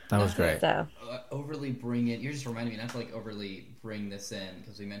 That was great. So overly bring it. You're just reminding me not to like overly bring this in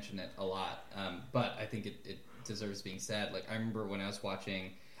because we mentioned it a lot. But I think it deserves being said. Like I remember when I was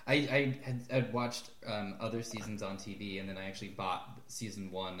watching. I'd watched other seasons on TV, and then I actually bought season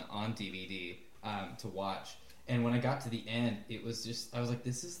 1 on DVD to watch. And when I got to the end, it was just, I was like,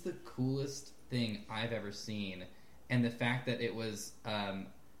 this is the coolest thing I've ever seen. And the fact that it was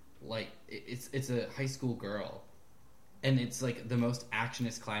it's a high school girl, and it's like the most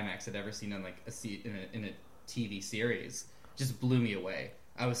actionist climax I'd ever seen on like in a TV series, just blew me away.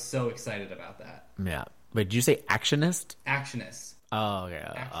 I was so excited about that. Yeah. Wait, did you say actionist? Actionist. Oh, okay.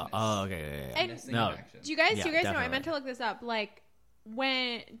 Okay. And No. do you guys know? I definitely. meant to look this up. Like,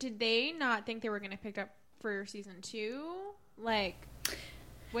 when did they not think they were going to pick up for season 2? Like,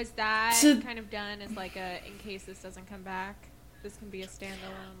 was that kind of done as like a in case this doesn't come back, this can be a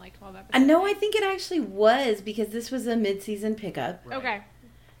standalone like 12 episodes? No, I think it actually was because this was a mid-season pickup. Right. Okay.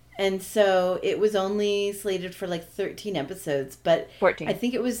 And so it was only slated for like 13 episodes, but 14. I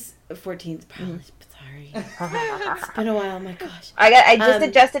think it was 14. Probably. Sorry. It's been a while. My gosh. I just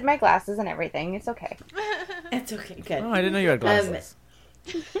adjusted my glasses and everything. It's okay. It's okay. Good. Oh, I didn't know you had glasses.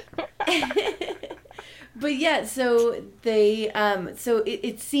 But yeah, so they, so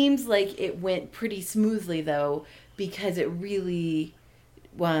it seems like it went pretty smoothly though, because it really,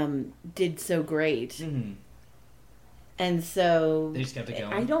 did so great. Mm-hmm. And so They just kept it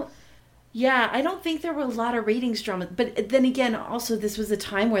going. I don't think there were a lot of ratings drama, but then again, also this was a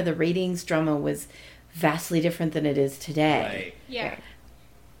time where the ratings drama was vastly different than it is today. Right. Yeah.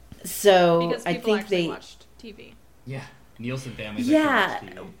 So Because I people think actually they watched TV. Yeah. Nielsen families. Yeah.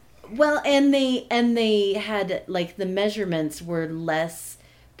 actually watch TV. Well, and they had like the measurements were less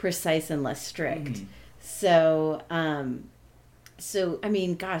precise and less strict. So I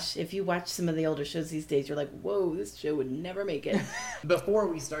mean, gosh, if you watch some of the older shows these days, you're like, whoa, this show would never make it. Before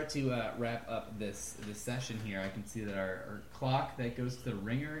we start to wrap up this session here, I can see that our clock that goes to the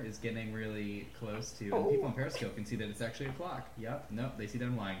ringer is getting really close to. And people on Periscope can see that it's actually a clock. Yep. No, they see that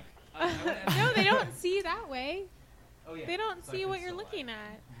I'm lying. No, they don't see that way. Oh yeah. They don't So see I what can you're still looking lie.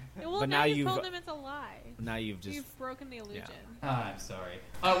 at. Well, But now now you you've- told them it's a lie. Now you've Broken the illusion. I'm sorry.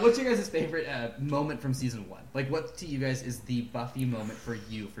 What's your guys' favorite moment from season 1? Like, what to you guys is the Buffy moment for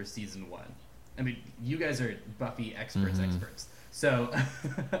you for season 1? I mean, you guys are Buffy experts. So,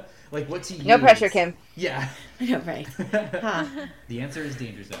 like, what to you? No pressure, is- Kim. Yeah. I know, right? Huh. The answer is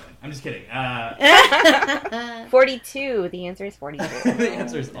Danger Zone. I'm just kidding. 42. The answer is 42. The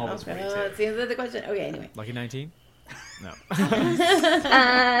answer is almost Okay, 42. that's the answer to the question. Okay, anyway. Lucky 19? No.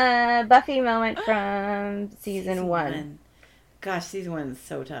 Buffy moment from season 1. Gosh, season 1 is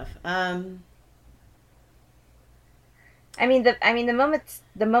so tough. I mean the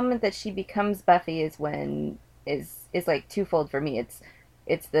moment that she becomes Buffy is when is like twofold for me.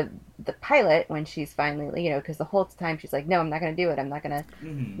 It's the pilot when she's finally, because the whole time she's like, no, I'm not going to do it. I'm not going to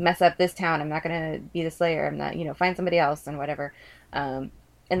mess up this town. I'm not going to be the Slayer. I'm not, find somebody else and whatever. And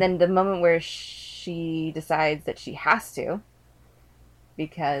then the moment where she decides that she has to,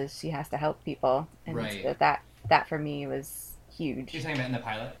 because she has to help people, and Right. that for me was huge. You're talking about in the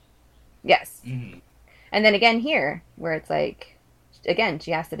pilot? Yes. Mm-hmm. And then again here, where it's like, again,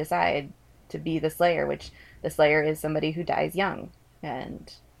 she has to decide to be the Slayer, which the Slayer is somebody who dies young.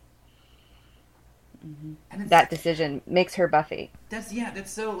 And that decision makes her Buffy. That's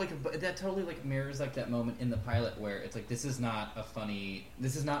so like that totally like mirrors like that moment in the pilot where it's like this is not a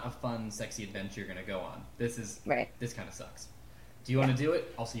fun sexy adventure you're gonna go on. This kind of sucks. Do you want to do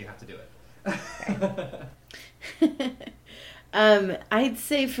it? Also, you have to do it. I'd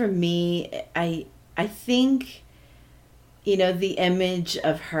say for me, I think, the image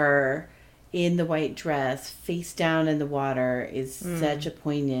of her in the white dress, face down in the water, is such a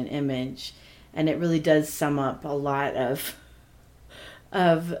poignant image, and it really does sum up a lot of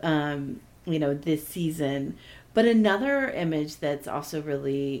this season. But another image that's also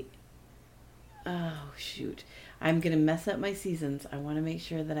really, I'm gonna mess up my seasons. I want to make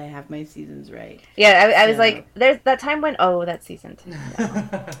sure that I have my seasons right. Yeah, I was like, there's that time when that season. No.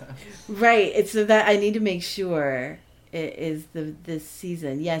 Right. It's so that I need to make sure it is this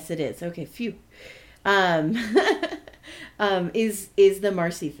season. Yes, it is. Okay, phew. Is the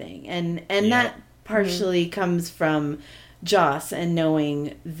Marcy thing, and that partially comes from Joss and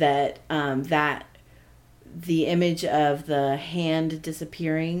knowing that that the image of the hand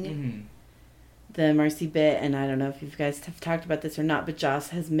disappearing the Marcy bit, and I don't know if you guys have talked about this or not, but Joss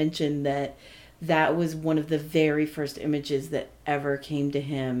has mentioned that was one of the very first images that ever came to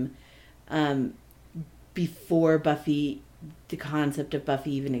him before Buffy, the concept of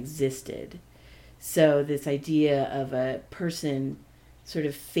Buffy even existed. So this idea of a person sort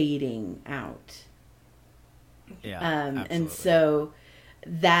of fading out. Yeah, and so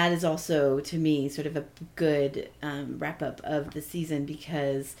that is also, to me, sort of a good wrap up of the season,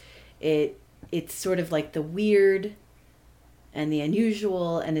 because it's sort of like the weird and the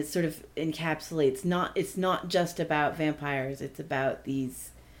unusual, and it sort of encapsulates, it's not just about vampires, it's about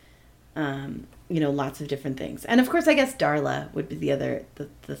these lots of different things. And of course, I guess Darla would be the other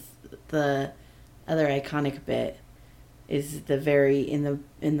iconic bit, is the very in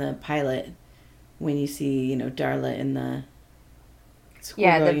the pilot when you see Darla in the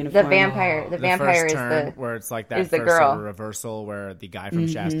schoolgirl uniform. The vampire first is turn where it's like that is the first girl. sort of reversal where the guy from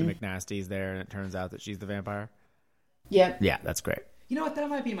Shasta McNasty's there, and it turns out that she's the vampire. Yep. Yeah, that's great. You know what? That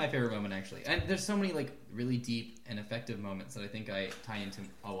might be my favorite moment, actually. And there's so many like really deep and effective moments that I think I tie into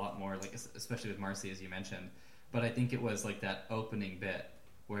a lot more, like especially with Marcy, as you mentioned. But I think it was like that opening bit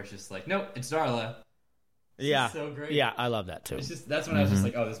where it's just like, nope, it's Darla. Yeah, so great. Yeah, I love that too. It's just that's when I was just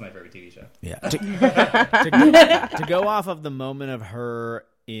like, oh, this is my favorite TV show. Yeah. To go off of the moment of her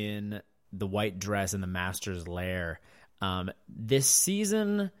in the white dress in the Master's lair, this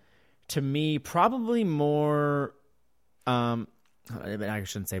season, to me, probably more. I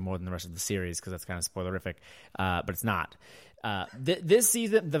shouldn't say more than the rest of the series because that's kind of spoilerific, but it's not. This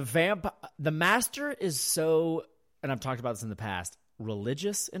season, the Master is so, and I've talked about this in the past,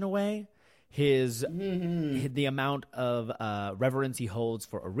 religious in a way. The amount of reverence he holds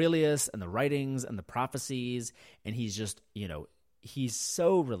for Aurelius and the writings and the prophecies, and he's just, he's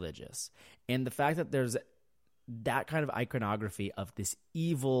so religious. And the fact that there's that kind of iconography of this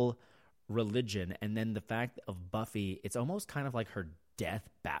evil religion, and then the fact of Buffy, it's almost kind of like her death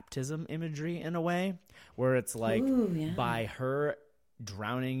baptism imagery in a way, where it's like, by her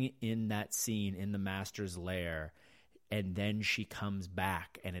drowning in that scene in the Master's lair, and then she comes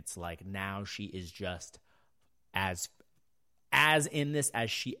back, and it's like now she is just as in this as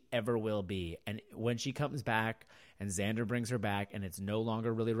she ever will be. And when she comes back and Xander brings her back, and it's no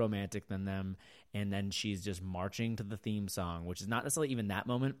longer really romantic than them, and then she's just marching to the theme song, which is not necessarily even that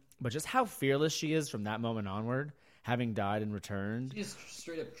moment, but just how fearless she is from that moment onward, having died and returned. She just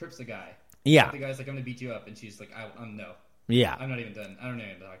straight up trips the guy. Yeah. The guy's like, I'm going to beat you up, and she's like, I'm no. Yeah. I'm not even done. I don't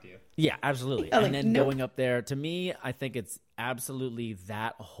even talk to you. Yeah, absolutely. And then going up there, to me, I think it's absolutely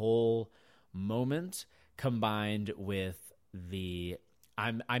that whole moment combined with the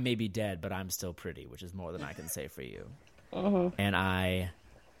I may be dead, but I'm still pretty, which is more than I can say for you. And I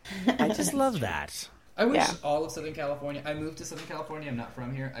just love that. I wish all of Southern California... I moved to Southern California. I'm not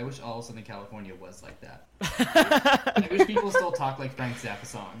from here. I wish all of Southern California was like that. I wish people still talk like Frank Zappa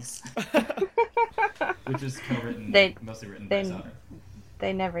songs. Which is co-written, mostly written by his daughter.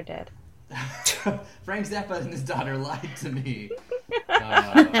 They never did. Frank Zappa and his daughter lied to me.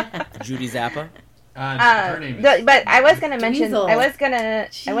 Judy Zappa? Her name is... But I was gonna mention... I was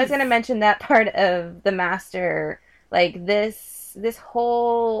gonna mention that part of the Master. Like, this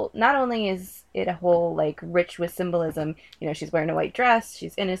whole... Not only is it a whole, like, rich with symbolism, she's wearing a white dress,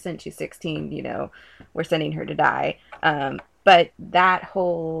 she's innocent, she's 16, we're sending her to die. But that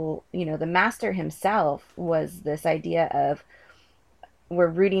whole, the Master himself was this idea of, we're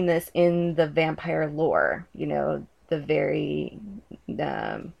rooting this in the vampire lore, the very,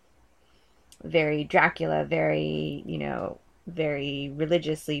 very Dracula, very, very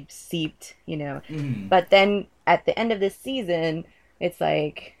religiously seeped, But then at the end of this season, it's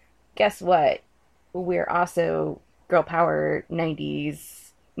like, guess what? We're also girl power 90s.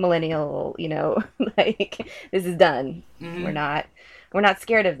 Millennial, like, this is done. We're not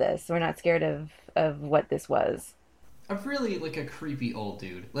scared of this. We're not scared of what this was. I'm really like a creepy old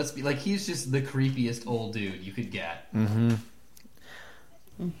dude. Let's be like, he's just the creepiest old dude you could get.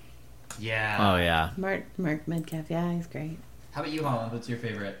 Yeah. Oh yeah. Mark Metcalf, yeah, he's great. How about you, Holland? What's your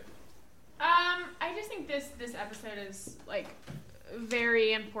favorite? I just think this episode is like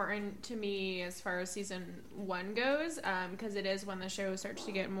very important to me as far as season 1 goes, because it is when the show starts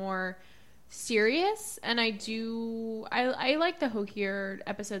to get more serious, and I like the hokier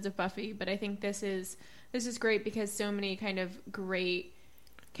episodes of Buffy, but I think this is great because so many kind of great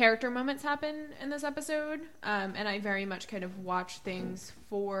character moments happen in this episode, and I very much kind of watch things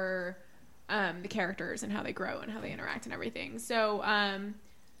for the characters and how they grow and how they interact and everything. So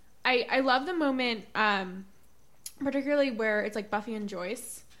I love the moment, particularly where it's like Buffy and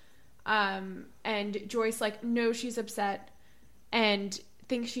Joyce, and Joyce like knows she's upset and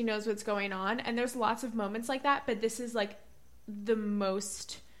thinks she knows what's going on. And there's lots of moments like that, but this is like the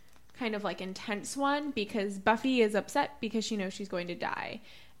most kind of like intense one, because Buffy is upset because she knows she's going to die.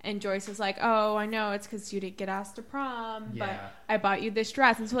 And Joyce is like, oh, I know, it's because you didn't get asked to prom, but I bought you this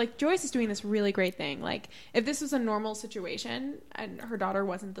dress. And so, like, Joyce is doing this really great thing. Like, if this was a normal situation and her daughter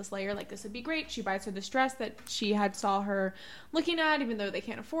wasn't the Slayer, like, this would be great. She buys her this dress that she had saw her looking at, even though they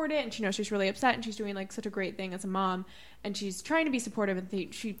can't afford it. And she knows she's really upset, and she's doing, like, such a great thing as a mom. And she's trying to be supportive,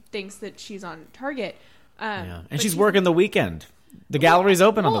 and she thinks that she's on target. And she's working the weekend. The gallery's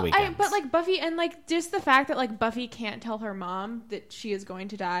open on the weekend. But like Buffy, and like just the fact that like Buffy can't tell her mom that she is going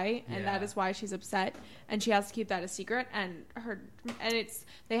to die, and that is why she's upset, and she has to keep that a secret. And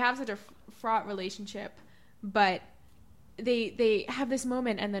they have such a fraught relationship, but they have this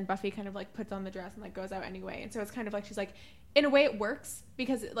moment, and then Buffy kind of like puts on the dress and like goes out anyway. And so it's kind of like she's like, in a way it works,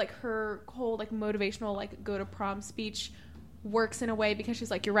 because like her whole like motivational like go to prom speech works in a way, because she's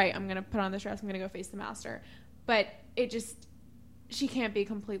like, you're right, I'm gonna put on this dress, I'm gonna go face the master. But she can't be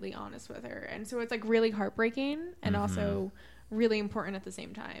completely honest with her. And so it's like really heartbreaking and also really important at the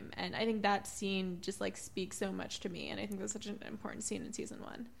same time. And I think that scene just like speaks so much to me. And I think that's such an important scene in season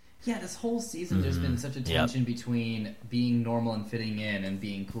 1. Yeah, this whole season there's been such a tension between being normal and fitting in and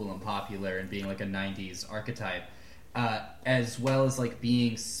being cool and popular and being like a 90s archetype, as well as like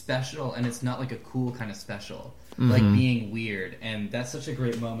being special, and it's not like a cool kind of special, like being weird. And that's such a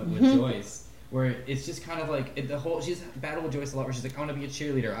great moment with Joyce, where it's just kind of like she's battled with Joyce a lot, where she's like, I want to be a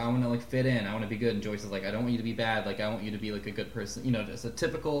cheerleader, I want to like fit in, I want to be good, and Joyce is like, I don't want you to be bad, like I want you to be like a good person, you know, just a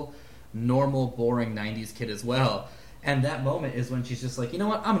typical normal boring 90s kid as well. And that moment is when she's just like, you know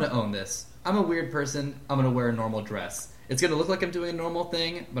what, I'm gonna own this, I'm a weird person, I'm gonna wear a normal dress, it's gonna look like I'm doing a normal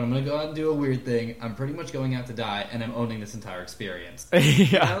thing, but I'm gonna go out and do a weird thing, I'm pretty much going out to die, and I'm owning this entire experience.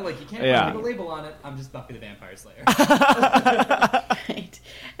 You know, like you can't put a label on it, I'm just Buffy the Vampire Slayer. Right.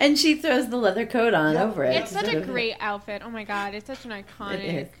 And she throws the leather coat on over it. It's such a great outfit. Oh my god, it's such an iconic.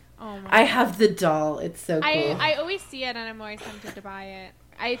 It is. Oh my I have the doll. It's so cool. I always see it and I'm always tempted to buy it.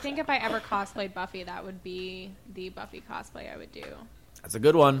 I think if I ever cosplayed Buffy, that would be the Buffy cosplay I would do. That's a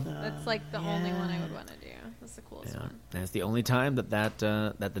good one. That's like the only one I would want to do. That's the coolest one. And it's the only time that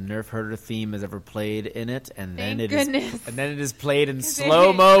the Nerf herder theme is ever played in it, and then Thank it goodness. is, and then it is played in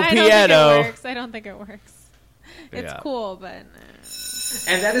slow-mo piano. I don't think it works. It's cool, but.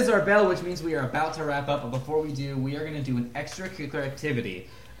 And that is our bell, which means we are about to wrap up. But before we do, we are going to do an extracurricular activity.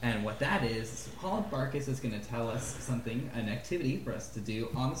 And what that is Holland Barkus is going to tell us something, an activity for us to do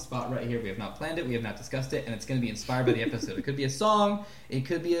on the spot right here. We have not planned it, we have not discussed it, and it's going to be inspired by the episode. It could be a song, it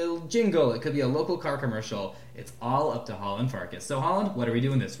could be a jingle, it could be a local car commercial. It's all up to Holland Farkas. So Holland, what are we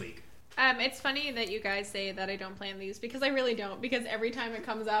doing this week? It's funny that you guys say that I don't plan these, because I really don't. Because every time it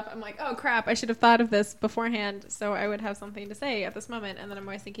comes up, I'm like, oh crap, I should have thought of this beforehand, so I would have something to say at this moment, and then I'm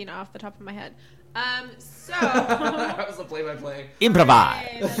always thinking off the top of my head. So that was a play-by-play.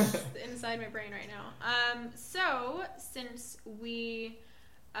 Improvise. That's inside my brain right now. So since we,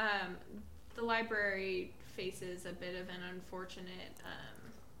 the library faces a bit of an unfortunate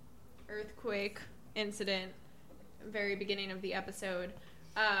earthquake incident, very beginning of the episode.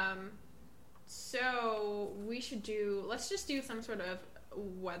 So let's just do some sort of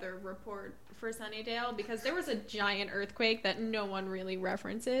weather report for Sunnydale, because there was a giant earthquake that no one really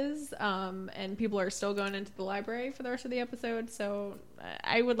references, and people are still going into the library for the rest of the episode. So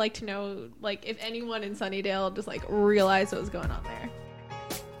I would like to know, like, if anyone in Sunnydale just like realized what was going on there.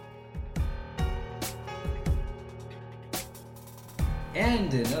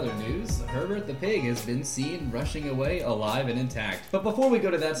 And in other news, Herbert the Pig has been seen rushing away alive and intact. But before we go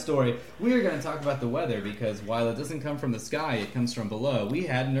to that story, we are going to talk about the weather, because while it doesn't come from the sky, it comes from below. We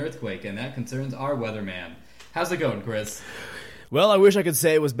had an earthquake, and that concerns our weatherman. How's it going, Chris? Well, I wish I could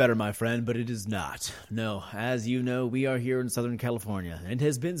say it was better, my friend, but it is not. No, as you know, we are here in Southern California, and it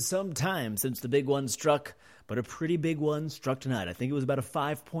has been some time since the big one struck, but a pretty big one struck tonight. I think it was about a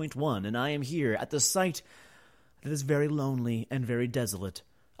 5.1, and I am here at the site that is very lonely and very desolate,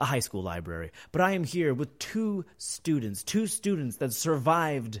 a high school library. But I am here with two students that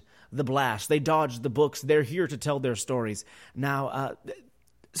survived the blast. They dodged the books. They're here to tell their stories. Now,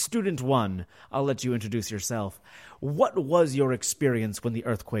 student one, I'll let you introduce yourself. What was your experience when the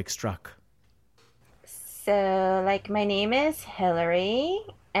earthquake struck? So, my name is Hillary,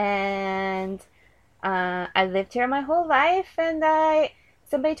 and I lived here my whole life, and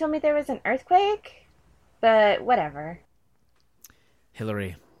somebody told me there was an earthquake. But whatever.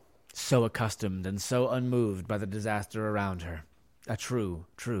 Hillary, so accustomed and so unmoved by the disaster around her. A true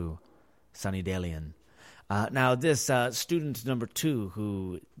Sunnydalian. Now, this student number 2,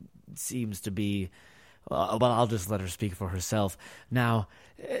 who seems to be Well, I'll just let her speak for herself. Now,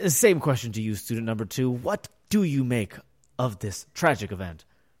 same question to you, student number 2. What do you make of this tragic event?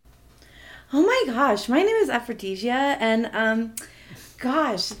 Oh my gosh, my name is Aphrodisia, and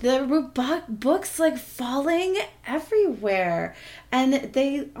gosh, there were books like falling everywhere, and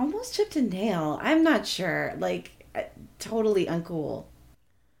they almost chipped a nail. I'm not sure, like totally uncool.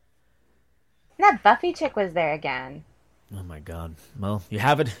 That Buffy chick was there again. Oh my god. Well, you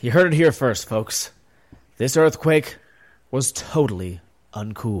have it. You heard it here first, folks. This earthquake was totally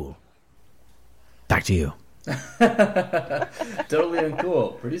uncool. Back to you. Totally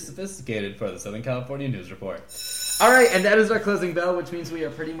uncool. Pretty sophisticated for the Southern California News Report. All right, and that is our closing bell, which means we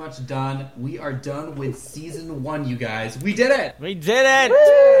are pretty much done. We are done with season 1, you guys. We did it! We did it! I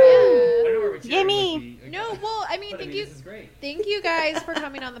don't know where we're cheering. Yay, No, well, I mean, thank you. This is great. Thank you guys for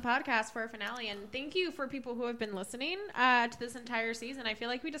coming on the podcast for a finale, and thank you for people who have been listening to this entire season. I feel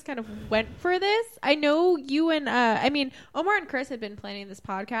like we just kind of went for this. I know you and Omar and Chris had been planning this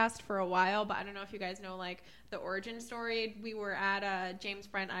podcast for a while, but I don't know if you guys know like the origin story. We were at James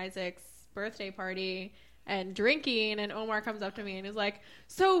Brent Isaac's birthday party and drinking, and Omar comes up to me and is like,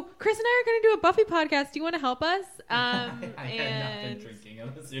 "So Chris and I are going to do a Buffy podcast. Do you want to help us?" I have not been drinking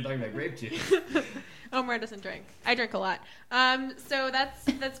unless you're talking about grape juice. Omar doesn't drink. I drink a lot. So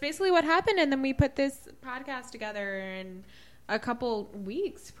that's basically what happened, and then we put this podcast together in a couple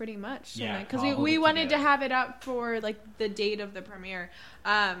weeks, pretty much. Yeah, because cobbled we it wanted together. to have it up for like the date of the premiere,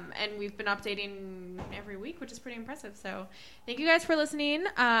 and we've been updating every week, which is pretty impressive. So thank you guys for listening,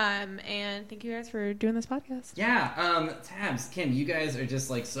 and thank you guys for doing this podcast. Yeah, Tabs, Kim, you guys are just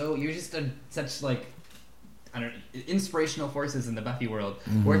like you're just such like inspirational forces in the Buffy world.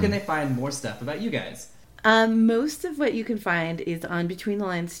 Mm-hmm. Where can they find more stuff about you guys? Most of what you can find is on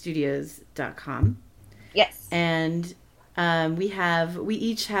BetweenTheLinesStudios.com. Yes. And we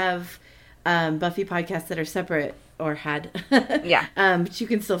each have Buffy podcasts that are separate, or had. Yeah. But you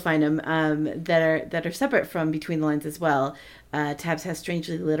can still find them that are separate from Between the Lines as well. Tabs has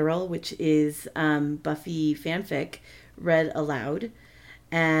Strangely Literal, which is Buffy fanfic read aloud.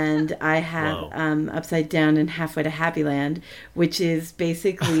 And I have Upside Down and Halfway to Happy Land, which is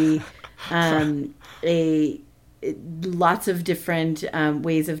basically lots of different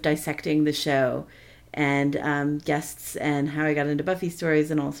ways of dissecting the show, and guests, and how I got into Buffy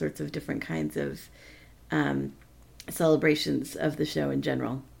stories, and all sorts of different kinds of celebrations of the show in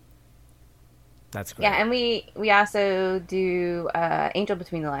general. That's great. Yeah, and we also do Angel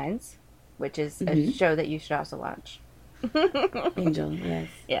Between the Lines, which is a show that you should also watch. Angel, yes.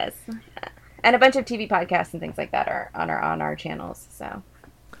 Yes. And a bunch of TV podcasts and things like that are on our channels. So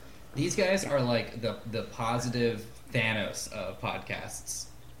These guys are like the positive Thanos of podcasts.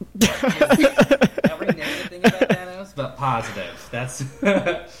 Every negative thing about Thanos, but positive. That's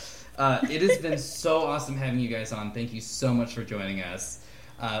it has been so awesome having you guys on. Thank you so much for joining us.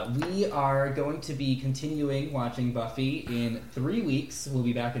 We are going to be continuing watching Buffy in 3 weeks. We'll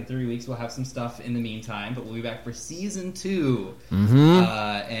be back in 3 weeks. We'll have some stuff in the meantime, but we'll be back for season 2.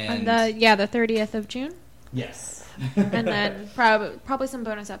 And the 30th of June. Yes. And then probably some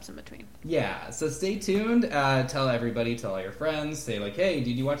bonus eps in between. Yeah, so stay tuned. Tell everybody, tell all your friends. Say like, hey,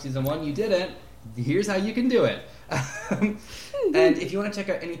 did you watch season 1? You didn't. Here's how you can do it. And if you want to check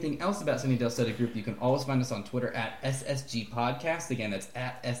out anything else about Sunnydale Study Group, you can always find us on Twitter at SSG Podcast. Again, that's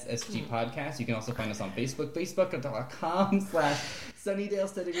at SSG Podcast. You can also find us on Facebook, facebook.com/Sunnydale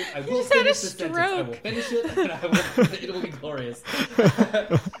Study Group. I will finish this sentence. I will finish it, and it will be glorious.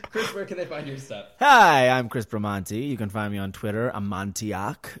 Chris, where can they find your stuff? Hi, I'm Chris Bramante. You can find me on Twitter,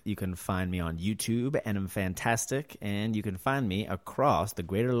 Amantiak. You can find me on YouTube, and I'm fantastic. And you can find me across the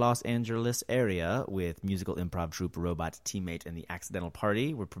greater Los Angeles area with musical improv troupe Robot Teammate and the Accidental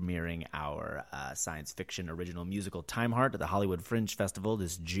Party. We're premiering our science fiction original musical Time Heart at the Hollywood Fringe Festival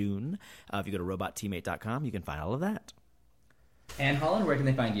this June. If you go to robotteammate.com, you can find all of that. And Holland, where can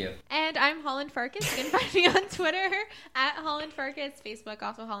they find you? And I'm Holland Farkas. You can find me on Twitter at Holland Farkas, Facebook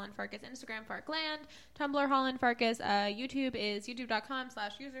also Holland Farkas, Instagram Farkland, Tumblr Holland Farkas, YouTube is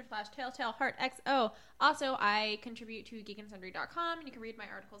youtube.com/user/telltaleheartxo. Also, I contribute to geekandsundry.com, and you can read my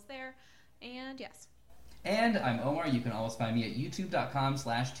articles there. And yes. And I'm Omar. You can always find me at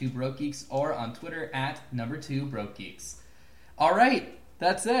youtube.com/2brokegeeks or on Twitter at #2brokegeeks. All right,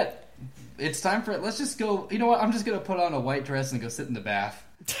 that's it. it's time for it. Let's just go. You know what? I'm just gonna put on a white dress and go sit in the bath.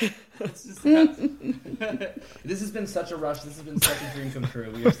 This has been such a rush. This has been such a dream come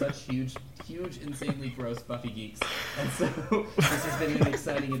true. We are such huge, insanely gross Buffy geeks, and so this has been an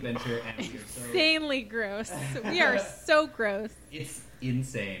exciting adventure. And we are so Insanely gross. We are so gross. It's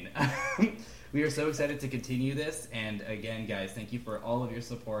insane. We are so excited to continue this, and again, guys, thank you for all of your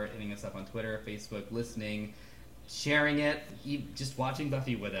support, hitting us up on Twitter, Facebook, listening, sharing it, just watching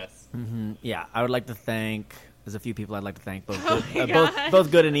Buffy with us. Mm-hmm. Yeah, I would like to thank. There's a few people I'd like to thank, both Oh good, my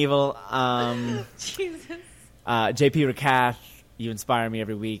both good and evil. Jesus. JP Rakath, you inspire me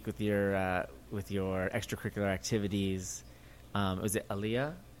every week with your extracurricular activities. Was it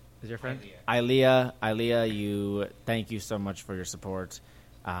Aaliyah? Is your friend? Aaliyah, you thank you so much for your support.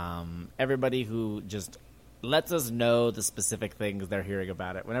 Everybody who just lets us know the specific things they're hearing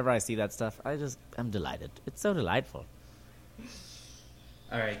about it. Whenever I see that stuff, I'm delighted. It's so delightful.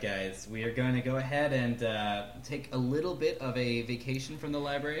 All right, guys, we are going to go ahead and take a little bit of a vacation from the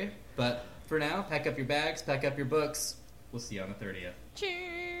library. But for now, pack up your bags, pack up your books. We'll see you on the 30th.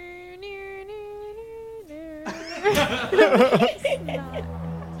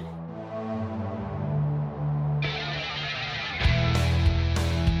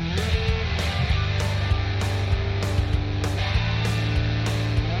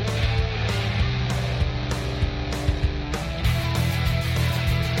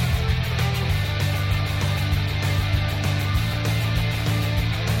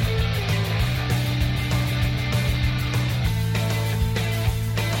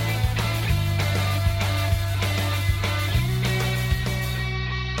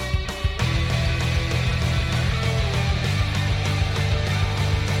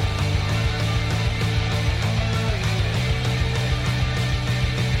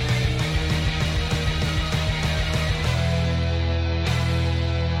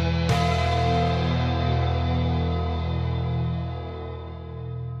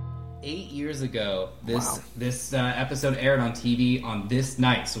 Ago, this episode aired on TV on this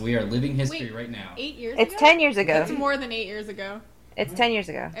night, so we are living history right now. 8 years It's ago? 10 years ago. It's more than 8 years ago. It's 10 years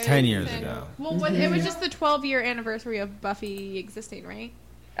ago. 10 years ago. Well, it was just the 12-year anniversary of Buffy existing, right?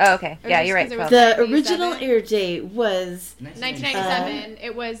 Oh, okay. Or Yeah, just you're right. 'cause it was 12. The original air date was 1997.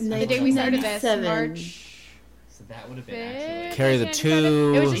 It was the day we started this, 1997. March. So that would have been 5th, actually Carry the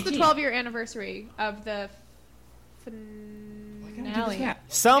 1997. It was two. just the 12-year anniversary of the finale.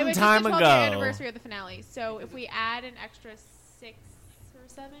 Some It was time just the 12-year ago. anniversary of the finale. So if we add an extra 6 or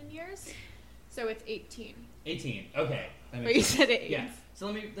 7 years, so it's 18. 18. Okay. That But makes you sense. said 8. Yeah. So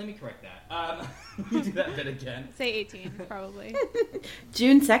let me correct that. Let me do that bit again. Say 18, probably.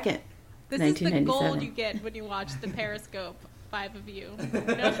 June 2nd. This is the 1997. gold you get when you watch the Periscope. 5 of you. I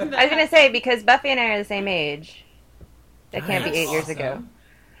was going to say, because Buffy and I are the same age, that can't be 8 years ago.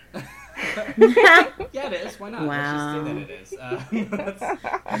 Yeah, it is. Why not? Wow. Let's just say that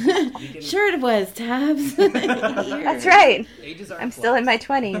it is. Sure it was, Tabs. That's right. Ages are I'm still in my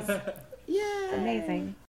 20s. Yeah. Amazing.